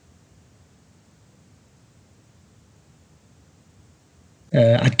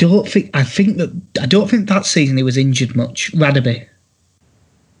 I don't think that season he was injured much. Radaby.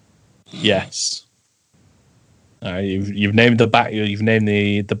 Yes. You've named the back. You've named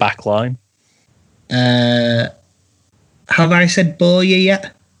the back line. Have I said Boyer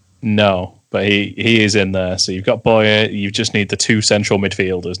yet? No, but he is in there. So you've got Boyer. You just need the 2 central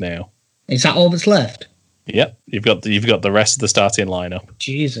midfielders now. Is that all that's left? Yep. You've got the rest of the starting lineup.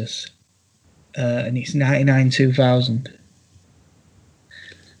 Jesus. And it's 99-2000.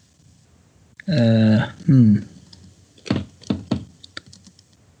 I'm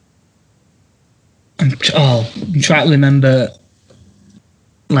trying to remember,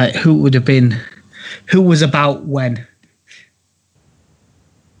 like, who would have been, who was about when.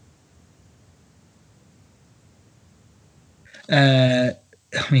 I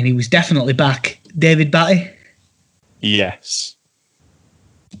mean, he was definitely back. David Batty? Yes.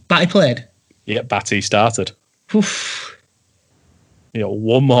 Batty played? Yep, Batty started. Oof.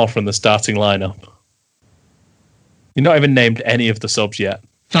 One more from the starting lineup. You're not even named any of the subs yet.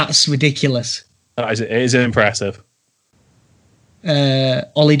 That's ridiculous. It is impressive.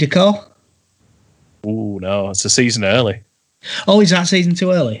 Ollie Decor? Ooh, no, it's a season early. Oh, is that season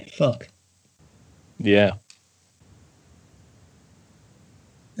too early? Fuck. Yeah.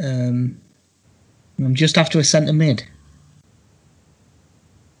 I'm just after a centre mid.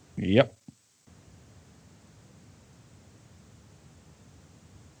 Yep.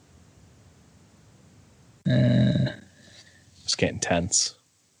 It's getting tense.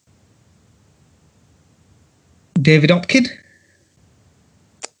 David Hopkin?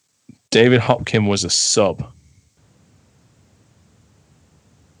 David Hopkin was a sub.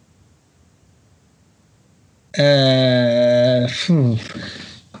 I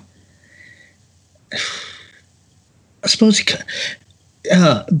suppose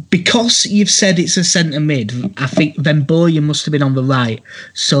because you've said it's a centre mid, I think then Bowyer must have been on the right,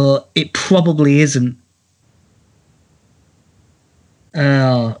 so it probably isn't.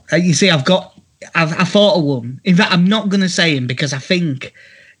 You see, I thought of one. In fact, I'm not going to say him because I think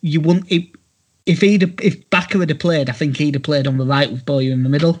you wouldn't. If Bakker had played, I think he'd have played on the right with Bowyer in the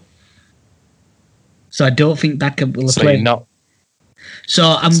middle. So I don't think Bakker will have played. So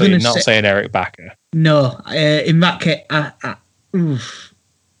I'm going to say. You're not saying Eric Bakker? No. In that case, oof.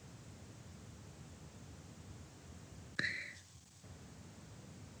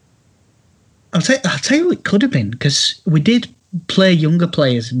 I'll tell you what it could have been, because we did play younger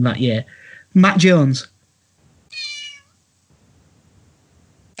players in that year. Matt Jones.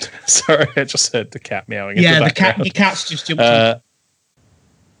 Sorry, I just heard the cat meowing. Yeah, the cat's just jumped in.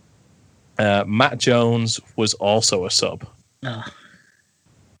 Matt Jones was also a sub. Oh.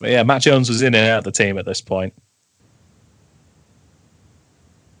 But yeah, Matt Jones was in and out of the team at this point.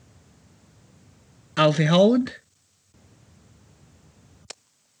 Alfie Holland?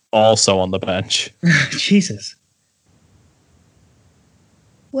 Also on the bench. Jesus.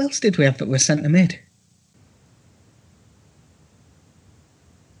 What else did we have that were centre mid?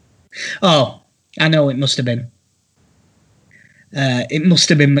 Oh, I know it must have been. It must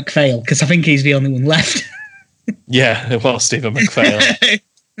have been McPhail, because I think he's the only one left. Yeah, it was Stephen McPhail.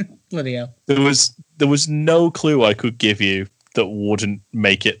 Bloody hell. There was no clue I could give you that wouldn't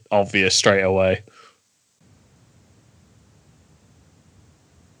make it obvious straight away.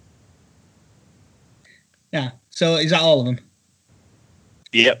 Yeah. So is that all of them?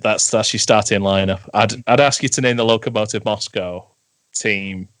 Yep, that's your starting lineup. I'd ask you to name the Lokomotiv Moscow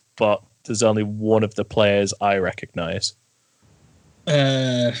team, but there's only one of the players I recognise.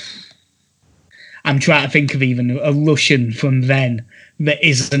 I'm trying to think of even a Russian from then that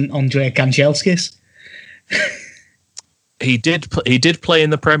isn't Andrei Kanchelskis. He did play in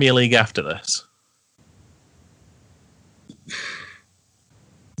the Premier League after this.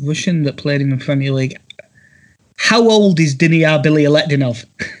 Russian that played in the Premier League. How old is Diniar Bilyaletdinov?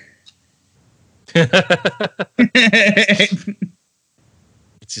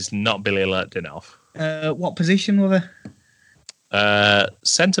 It is not Bilyaletdinov. What position were they?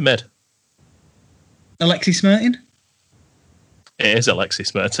 Centre mid. Alexei Smirtin? It is Alexei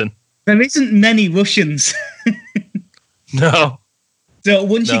Smirtin. There isn't many Russians. No. So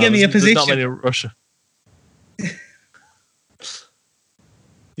once you give me a position... There's not many Russian.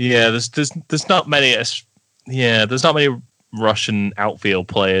 Yeah, there's not many... Yeah, there's not many Russian outfield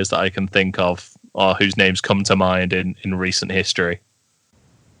players that I can think of or whose names come to mind in recent history.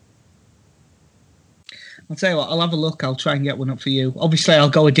 I'll tell you what, I'll have a look. I'll try and get one up for you. Obviously, I'll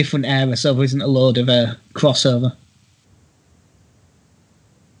go a different era, so there isn't a load of crossover.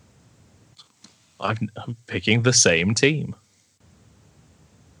 I'm picking the same team.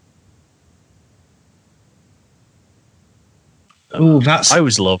 Oh, that's... I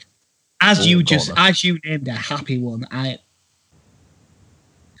always love... As you named a happy one,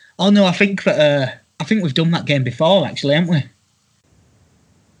 Oh no, I think we've done that game before, actually, haven't we?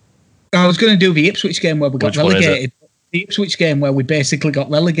 I was going to do the Ipswich game where we got relegated. The Ipswich game where we basically got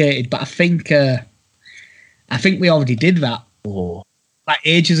relegated, but I think we already did that. Oh. Like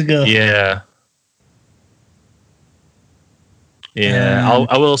ages ago. Yeah. Yeah,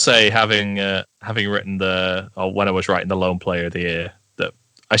 I will say, having written when I was writing the Lone Player of the Year, that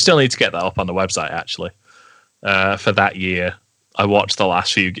I still need to get that up on the website. Actually, for that year, I watched the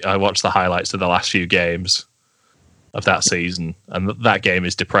highlights of the last few games of that season, and that game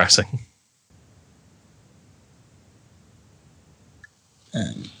is depressing.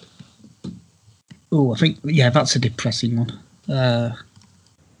 I think that's a depressing one.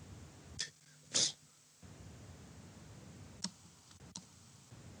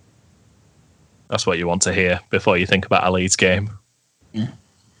 That's what you want to hear before you think about a Leeds game. Yeah.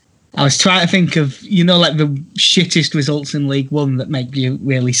 I was trying to think of, like the shittest results in League One that make you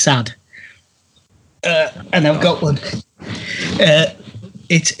really sad. And I've got one.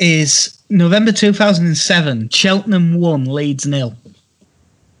 It is November 2007. Cheltenham 1, Leeds 0.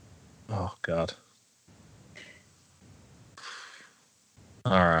 Oh, God.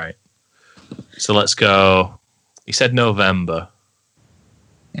 All right. So let's go. You said November.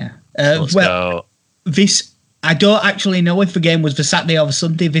 Yeah. So let's go. This, I don't actually know if the game was the Saturday or the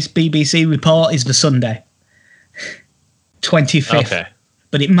Sunday. This BBC report is the Sunday. 25th. Okay.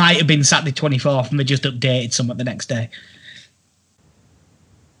 But it might have been Saturday 24th and they just updated something the next day.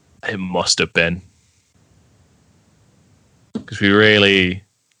 It must have been. Because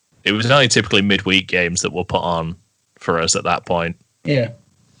it was only typically midweek games that were put on for us at that point. Yeah.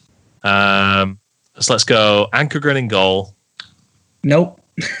 So let's go Ankergren in goal. Nope.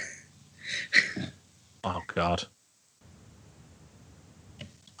 Oh, God.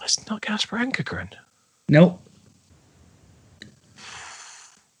 It's not Casper Ankergren. Nope.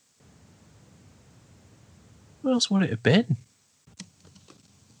 Who else would it have been?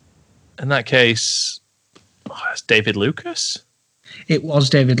 In that case, it's David Lucas. It was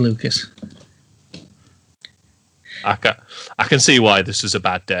David Lucas. I can see why this was a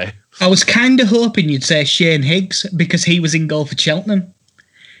bad day. I was kind of hoping you'd say Shane Higgs because he was in goal for Cheltenham.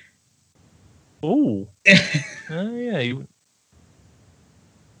 Oh, yeah.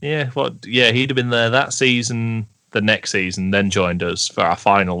 He'd have been there that season, the next season, then joined us for our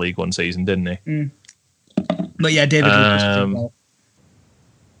final League One season, didn't he? Mm. But yeah, David Lucas was in goal.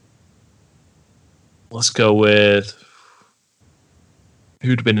 Let's go with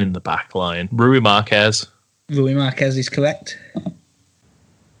who'd have been in the back line. Rui Marquez. Rui Marquez is correct.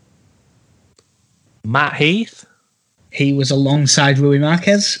 Matt Heath. He was alongside Rui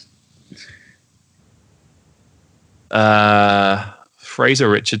Marquez. Fraser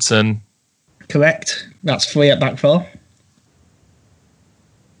Richardson. Correct. That's 3 at back 4.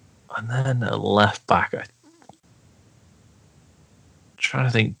 And then a left back. I'm trying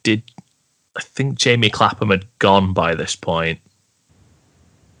to think. I think Jamie Clapham had gone by this point.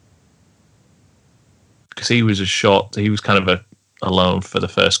 Because he was kind of alone for the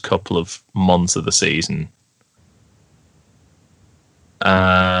first couple of months of the season. Who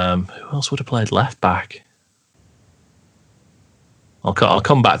else would have played left back? I'll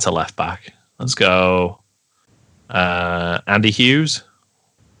come back to left back. Let's go. Andy Hughes.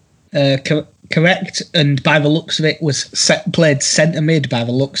 Correct, and by the looks of it, played centre mid by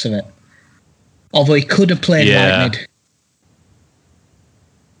the looks of it. Although he could have played right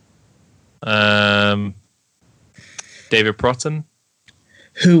mid. David Protton.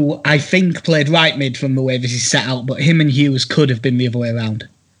 Who I think played right mid from the way this is set out, but him and Hughes could have been the other way around.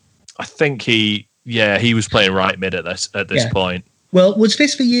 I think he was playing right mid at this point. Well, was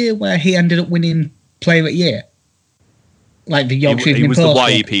this the year where he ended up winning Player of the Year? Like the Yorkshire Evening Post? He was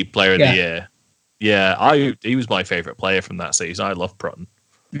the YEP Player of the Year. Yeah, he was my favourite player from that season. I love Protton.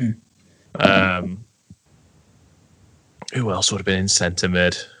 Who else would have been in centre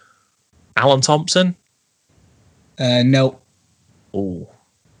mid? Alan Thompson? No. Oh,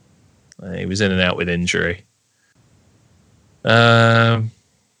 he was in and out with injury.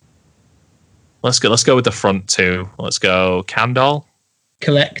 Let's go with the front two. Let's go Candle.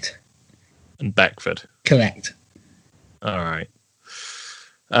 Correct. And Beckford. Correct. All right.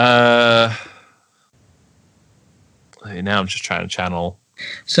 Now I'm just trying to channel.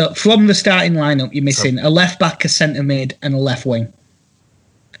 So from the starting lineup, you're missing a left back, a centre mid, and a left wing.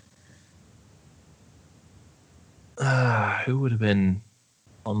 Who would have been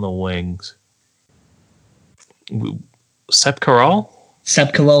on the wings? Seb Carroll?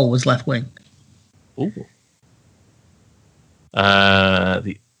 Seb Carroll was left wing. Ooh.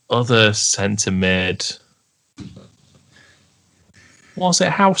 The other centre mid. Was it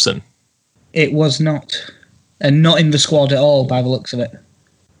Howson? It was not. And not in the squad at all by the looks of it.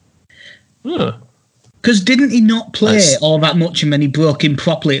 Because didn't he not play all that much and then he broke in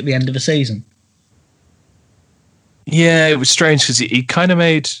properly at the end of the season? Yeah, it was strange because he kind of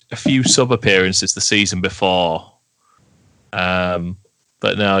made a few sub appearances the season before. But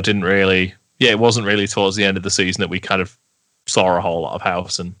no, it didn't really. Yeah, it wasn't really towards the end of the season that we kind of saw a whole lot of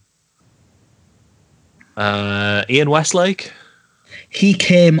Howson. Ian Westlake? He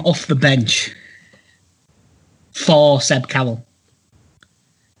came off the bench for Seb Carroll.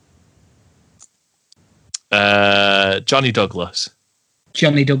 Johnny Douglas.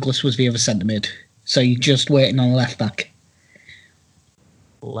 Johnny Douglas was the other centre mid. So you're just waiting on a left back.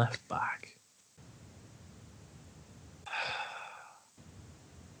 Left back.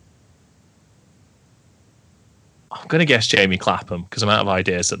 I'm going to guess Jamie Clapham because I'm out of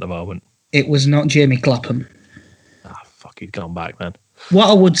ideas at the moment. It was not Jamie Clapham. Ah, fuck, he's gone back then. What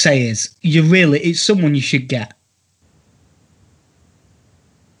I would say is, it's someone you should get.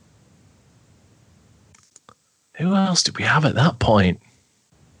 Who else did we have at that point?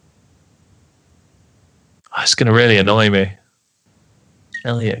 Oh, it's going to really annoy me.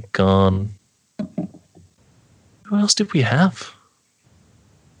 Elliot gone. Who else did we have?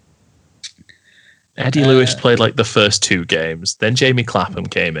 Eddie Lewis played like the first 2 games. Then Jamie Clapham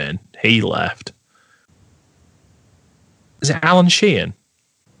came in. He left. Is it Alan Sheehan?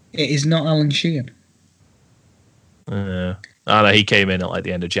 It is not Alan Sheehan. Oh no, he came in at like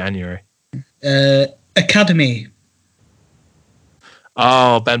the end of January. Academy.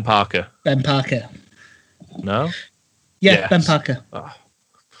 Oh, Ben Parker. Ben Parker. No? Yeah, Yes. Ben Parker. Oh.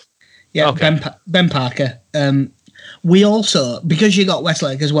 Yeah, Okay. Ben Parker. We also, because you got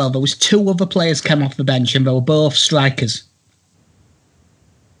Westlake as well, there was 2 other players came off the bench and they were both strikers.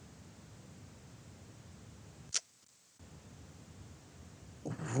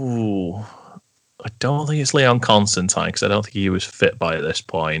 Ooh. I don't think it's Leon Constantine because I don't think he was fit by this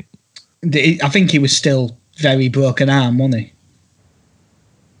point. I think he was still very broken arm, wasn't he?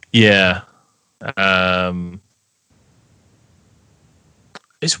 Yeah.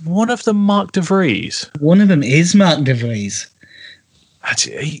 Is one of them Mark DeVries? One of them is Mark DeVries.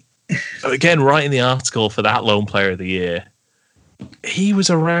 Actually, again, writing the article for that Lone Player of the Year, he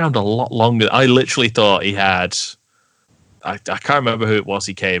was around a lot longer. I literally thought he had... I can't remember who it was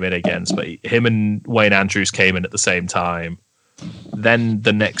he came in against, but him and Wayne Andrews came in at the same time. Then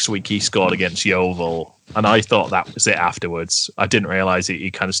the next week he scored against Yeovil, and I thought that was it afterwards. I didn't realise he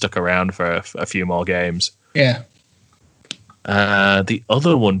kind of stuck around for a few more games. Yeah. The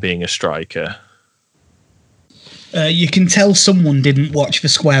other one being a striker. You can tell someone didn't watch the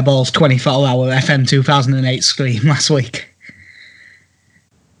Square Balls 24-hour FM 2008 stream last week.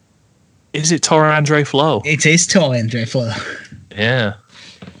 Is it Tore Andre Flo? It is Tore Andre Flo. Yeah.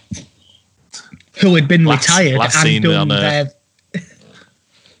 Who had been retired last and seen done on their...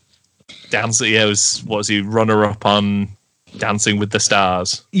 Dancing, yeah, was he runner-up on Dancing with the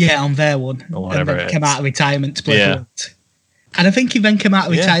Stars? Yeah, on their one. Or whatever and then it came is. out of retirement to play Yeah. for it. And I think he then came out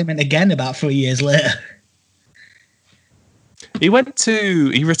of retirement again about 3 years later. He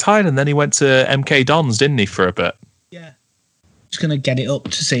retired and then he went to MK Dons, didn't he, for a bit? Yeah. Just going to get it up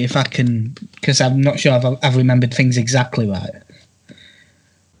to see if I can, because I'm not sure I've remembered things exactly right.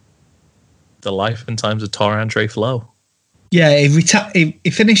 The Life and Times of Tore Andre Flo. Yeah, he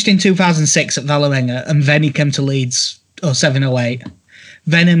finished in 2006 at Vålerenga, and then he came to Leeds 07-08,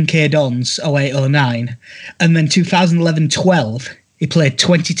 then MK Dons 08-09, and then 2011-12 he played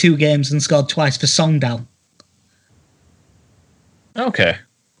 22 games and scored twice for Sogndal. Okay.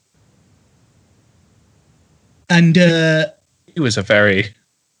 And He was a very...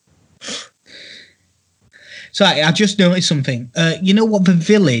 sorry, I just noticed something. You know what the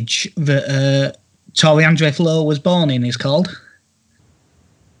village that Tore Andre Flo was born in is called?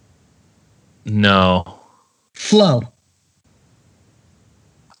 No. Flo.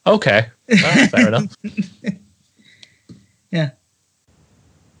 Okay. Well, fair enough. Yeah.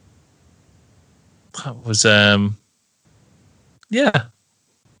 That was, yeah.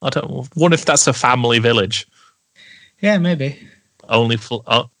 I don't wonder if that's a family village. Yeah, maybe. Only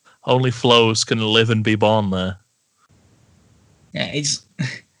Flows can live and be born there. Yeah,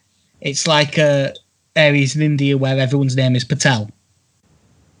 it's like areas in India where everyone's name is Patel,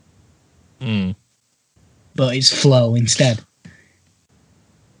 Mm. but it's Flo instead.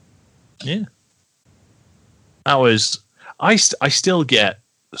 Yeah. That was... I still get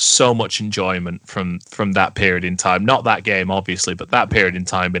so much enjoyment from that period in time. Not that game, obviously, but that period in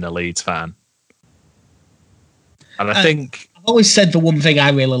time being a Leeds fan. And I think... I've always said the one thing I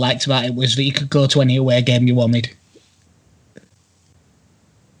really liked about it was that you could go to any away game you wanted.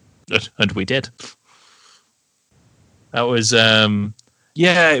 And we did. That was...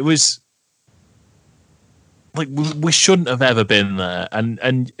 yeah, it was... Like, we shouldn't have ever been there.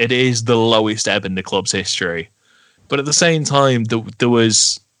 And it is the lowest ebb in the club's history. But at the same time, there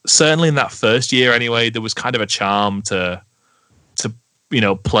was... Certainly in that first year anyway, there was kind of a charm to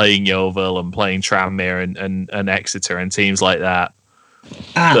playing Yeovil and playing Tranmere and Exeter and teams like that.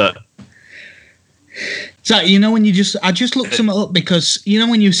 So, you know, when I just looked them up because, you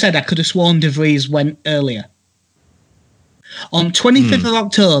know, when you said I could have sworn De Vries went earlier. On 25th of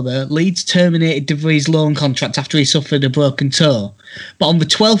October, Leeds terminated De Vries' loan contract after he suffered a broken toe. But on the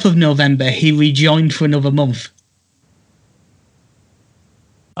 12th of November, he rejoined for another month.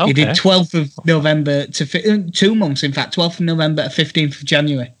 Okay. He did 12th of November to 2 months, in fact, 12th of November to 15th of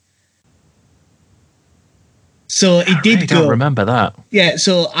January. So he did I don't remember that. Yeah,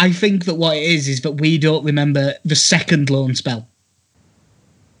 so I think that what it is that we don't remember the second loan spell.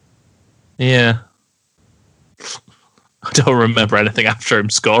 Yeah. I don't remember anything after him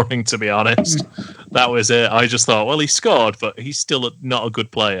scoring, to be honest. That was it. I just thought, well, he scored, but he's still not a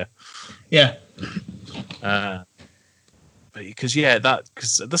good player. Yeah. Because at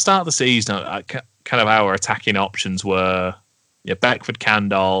the start of the season, kind of our attacking options were Beckford,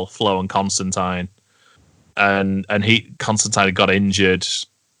 Candle, Flo, and Constantine, and Constantine had got injured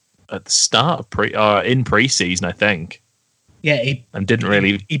at the start of in pre-season, I think. Yeah, he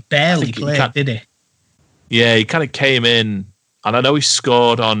barely played, did he? Yeah, he kind of came in, and I know he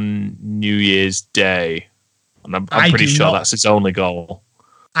scored on New Year's Day, and I'm pretty sure that's his only goal.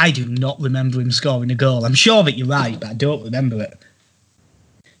 I do not remember him scoring a goal. I'm sure that you're right, but I don't remember it.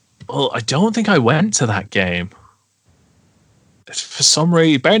 Well, I don't think I went to that game. For some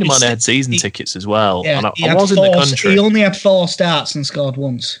reason, bearing in mind I had season tickets as well, yeah, and I was in the country. He only had 4 starts and scored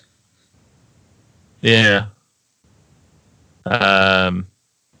once. Yeah.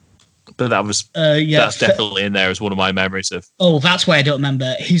 But that's definitely in there as one of my memories of. Oh, that's why I don't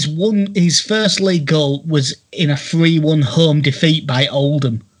remember. His first league goal was in a 3-1 home defeat by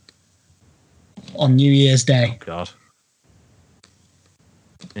Oldham on New Year's Day. Oh God.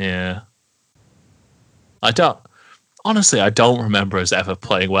 Yeah. I don't remember us ever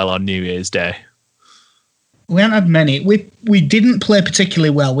playing well on New Year's Day. We haven't had many. We didn't play particularly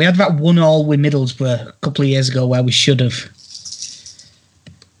well. We had that 1-1 with Middlesbrough a couple of years ago where we should have.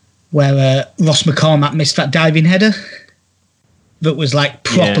 Where Ross McCormack missed that diving header that was like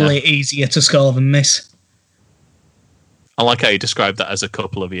properly easier to score than miss. I like how you described that as a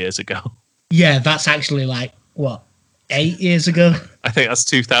couple of years ago. Yeah, that's actually like, what, 8 years ago? I think that's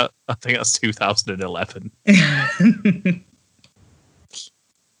 2011.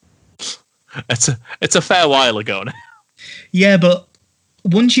 It's a fair while ago now. Yeah, but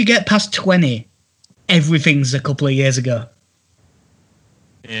once you get past 20, everything's a couple of years ago.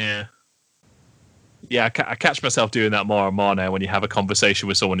 Yeah. Yeah, I catch myself doing that more and more now when you have a conversation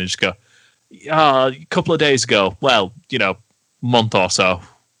with someone and just go, a couple of days ago, well, month or so.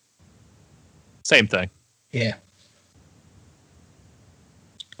 Same thing. Yeah.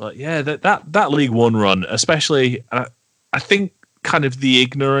 But yeah, that League One run, especially, I think kind of the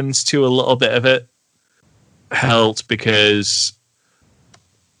ignorance to a little bit of it helped because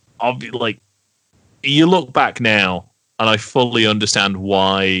you look back now and I fully understand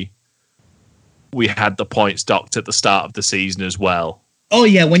why we had the points docked at the start of the season as well. Oh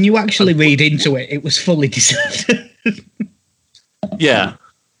yeah, when you actually read into it, it was fully deserved. Yeah.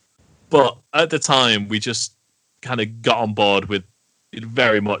 But at the time, we just kind of got on board with,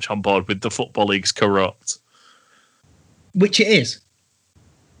 very much on board with the Football League's corrupt. Which it is.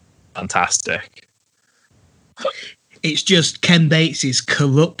 Fantastic. It's just Ken Bates is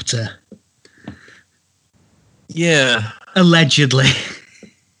corrupter. Yeah. Allegedly.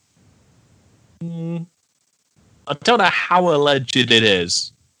 I don't know how alleged it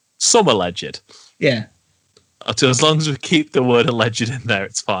is. Some alleged. Yeah. As long as we keep the word alleged in there,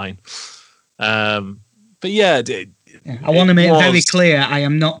 it's fine. But yeah, I want to make it very clear, I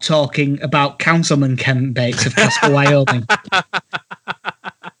am not talking about Councilman Ken Bates of Casper, Wyoming.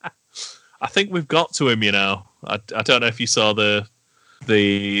 I think we've got to him, I don't know if you saw the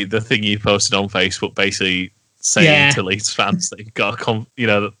thing he posted on Facebook, basically saying to Leeds fans that he got,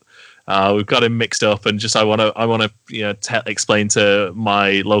 we've got him mixed up, and just I want to explain to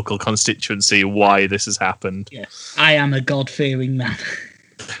my local constituency why this has happened. Yeah, I am a God-fearing man.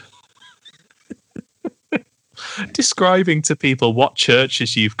 Describing to people what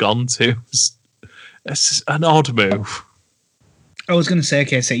churches you've gone to is an odd move. I was going to say,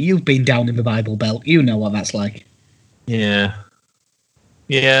 okay, so you've been down in the Bible Belt. You know what that's like. Yeah.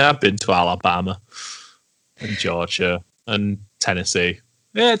 Yeah, I've been to Alabama and Georgia and Tennessee.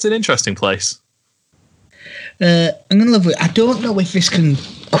 Yeah, it's an interesting place. I'm going to live with. I don't know if this can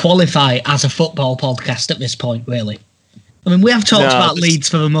qualify as a football podcast at this point, really. I mean, we have talked about Leeds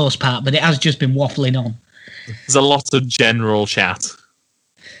for the most part, but it has just been waffling on. There's a lot of general chat.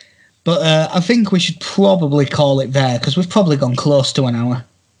 But I think we should probably call it there, because we've probably gone close to an hour.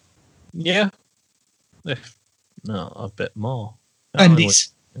 Yeah. If not a bit more. And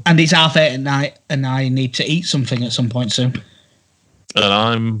it's 8:30 at night, and I need to eat something at some point soon. And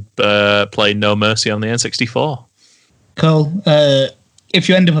I'm playing No Mercy on the N64. Cool. If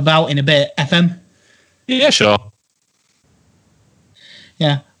you end up about in a bit, FM? Yeah, sure.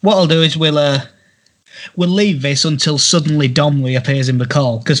 Yeah. What I'll do is we'll leave this until suddenly Dom reappears in the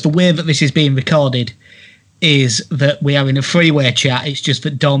call, because the way that this is being recorded is that we are in a freeway chat. It's just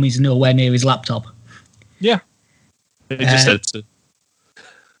that Dom is nowhere near his laptop. Yeah. He just said to...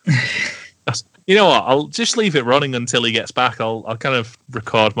 You know what? I'll just leave it running until he gets back. I'll kind of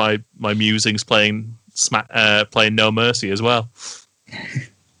record my musings playing No Mercy as well.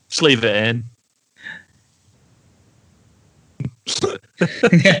 Just leave it in.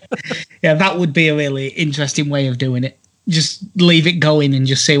 Yeah, that would be a really interesting way of doing it. Just leave it going and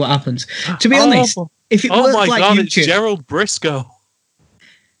just see what happens. To be honest, if it worked like YouTube, it's Gerald Briscoe.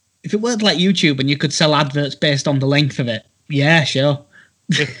 If it worked like YouTube and you could sell adverts based on the length of it, yeah, sure.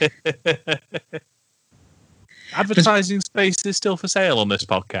 Advertising space is still for sale on this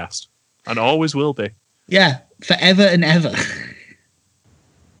podcast, and always will be. Yeah, forever and ever.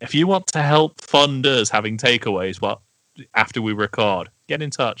 If you want to help fund us having takeaways after we record, get in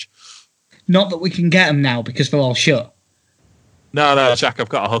touch. Not that we can get them now because they're all shut. No, Jack, I've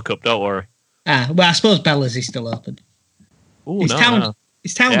got a hookup. Don't worry. Well, I suppose Bella's is still open. Oh no, no.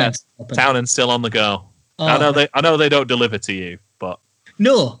 Is Townend open? Townend's still on the go. Oh. I know they don't deliver to you, but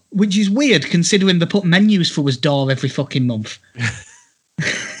no, which is weird considering they put menus for us door every fucking month.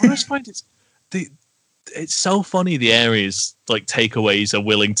 I just find it's so funny the areas like takeaways are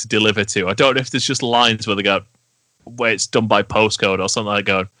willing to deliver to. I don't know if there's just lines where they go where it's done by postcode or something like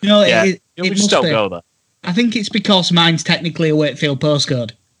that. No, we just don't go there. I think it's because mine's technically a Wakefield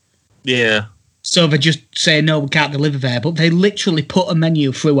postcode. Yeah. So they just say, no, we can't deliver there. But they literally put a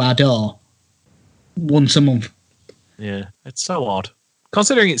menu through our door once a month. Yeah, it's so odd.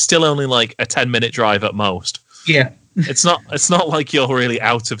 Considering it's still only like a 10-minute drive at most. Yeah. It's not like you're really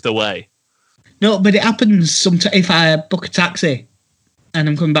out of the way. No, but it happens sometimes if I book a taxi and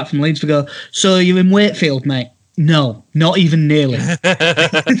I'm coming back from Leeds, we go, so you're in Wakefield, mate? No, not even nearly.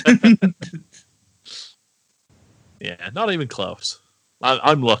 Yeah, not even close.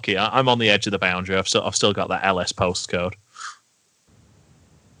 I'm lucky. I'm on the edge of the boundary. I've still got that LS postcode.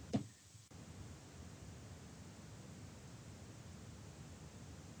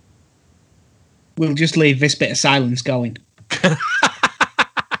 We'll just leave this bit of silence going.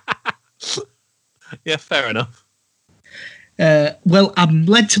 Yeah, fair enough. Well, I'm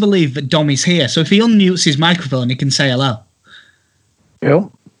led to believe that Dom is here, so if he unmutes his microphone, he can say hello. Yep.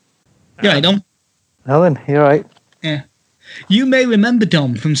 You right, Dom? Helen, you right? Yeah. You may remember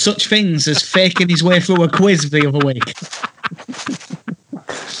Dom from such things as faking his way through a quiz the other week.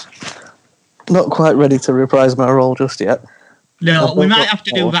 Not quite ready to reprise my role just yet. No, we might have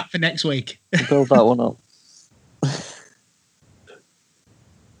to do that for next week. Build that one up.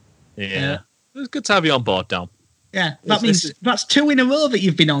 Yeah. It's good to have you on board, Dom. Yeah, that means that's 2 in a row that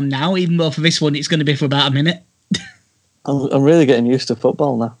you've been on now, even though for this one it's going to be for about a minute. I'm really getting used to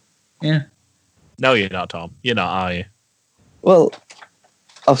football now. Yeah. No, you're not, Tom. You're not, are you? Well,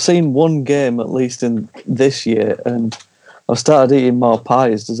 I've seen one game at least in this year, and I've started eating more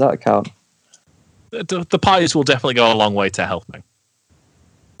pies. Does that count? The pies will definitely go a long way to helping.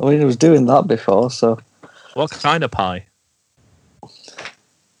 I mean, I was doing that before, so... What kind of pie?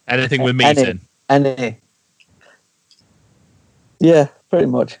 Anything with meat in? Any. Yeah, pretty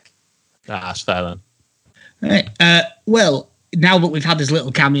much. That's fair then. Right. Well, now that we've had this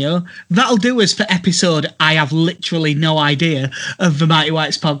little cameo, that'll do us for episode I have literally no idea of the Mighty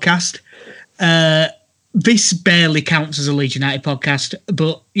Whites podcast. This barely counts as a Leeds United podcast,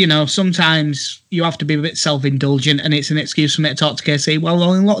 but, you know, sometimes you have to be a bit self-indulgent and it's an excuse for me to talk to KC while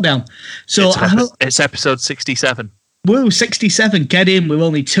we're in lockdown. So it's episode 67. Woo, 67, get in. We're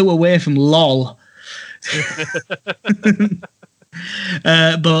only 2 away from LOL.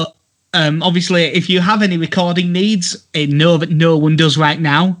 But obviously, if you have any recording needs, know that no one does right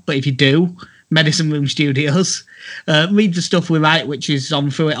now, but if you do, Medicine Room Studios. Read the stuff we write, which is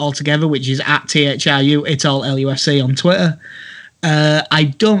on Through It All Together, which is at THRU, It All LUFC on Twitter.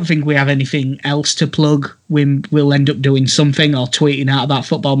 I don't think we have anything else to plug. We'll end up doing something or tweeting out about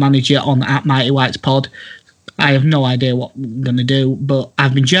Football Manager on at Mighty Whites Pod. I have no idea what we're going to do, but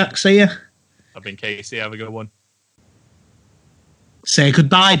I've been Jack. See ya. I've been Casey. Have a good one. Say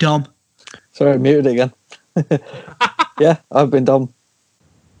goodbye, Dom. Sorry, I muted again. Yeah, I've been Dom.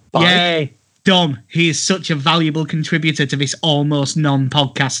 Bye. Yay. Dom, he is such a valuable contributor to this almost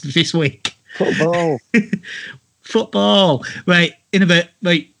non-podcast this week. Football. Football. Right, in a bit.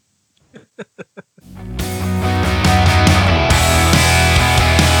 Right.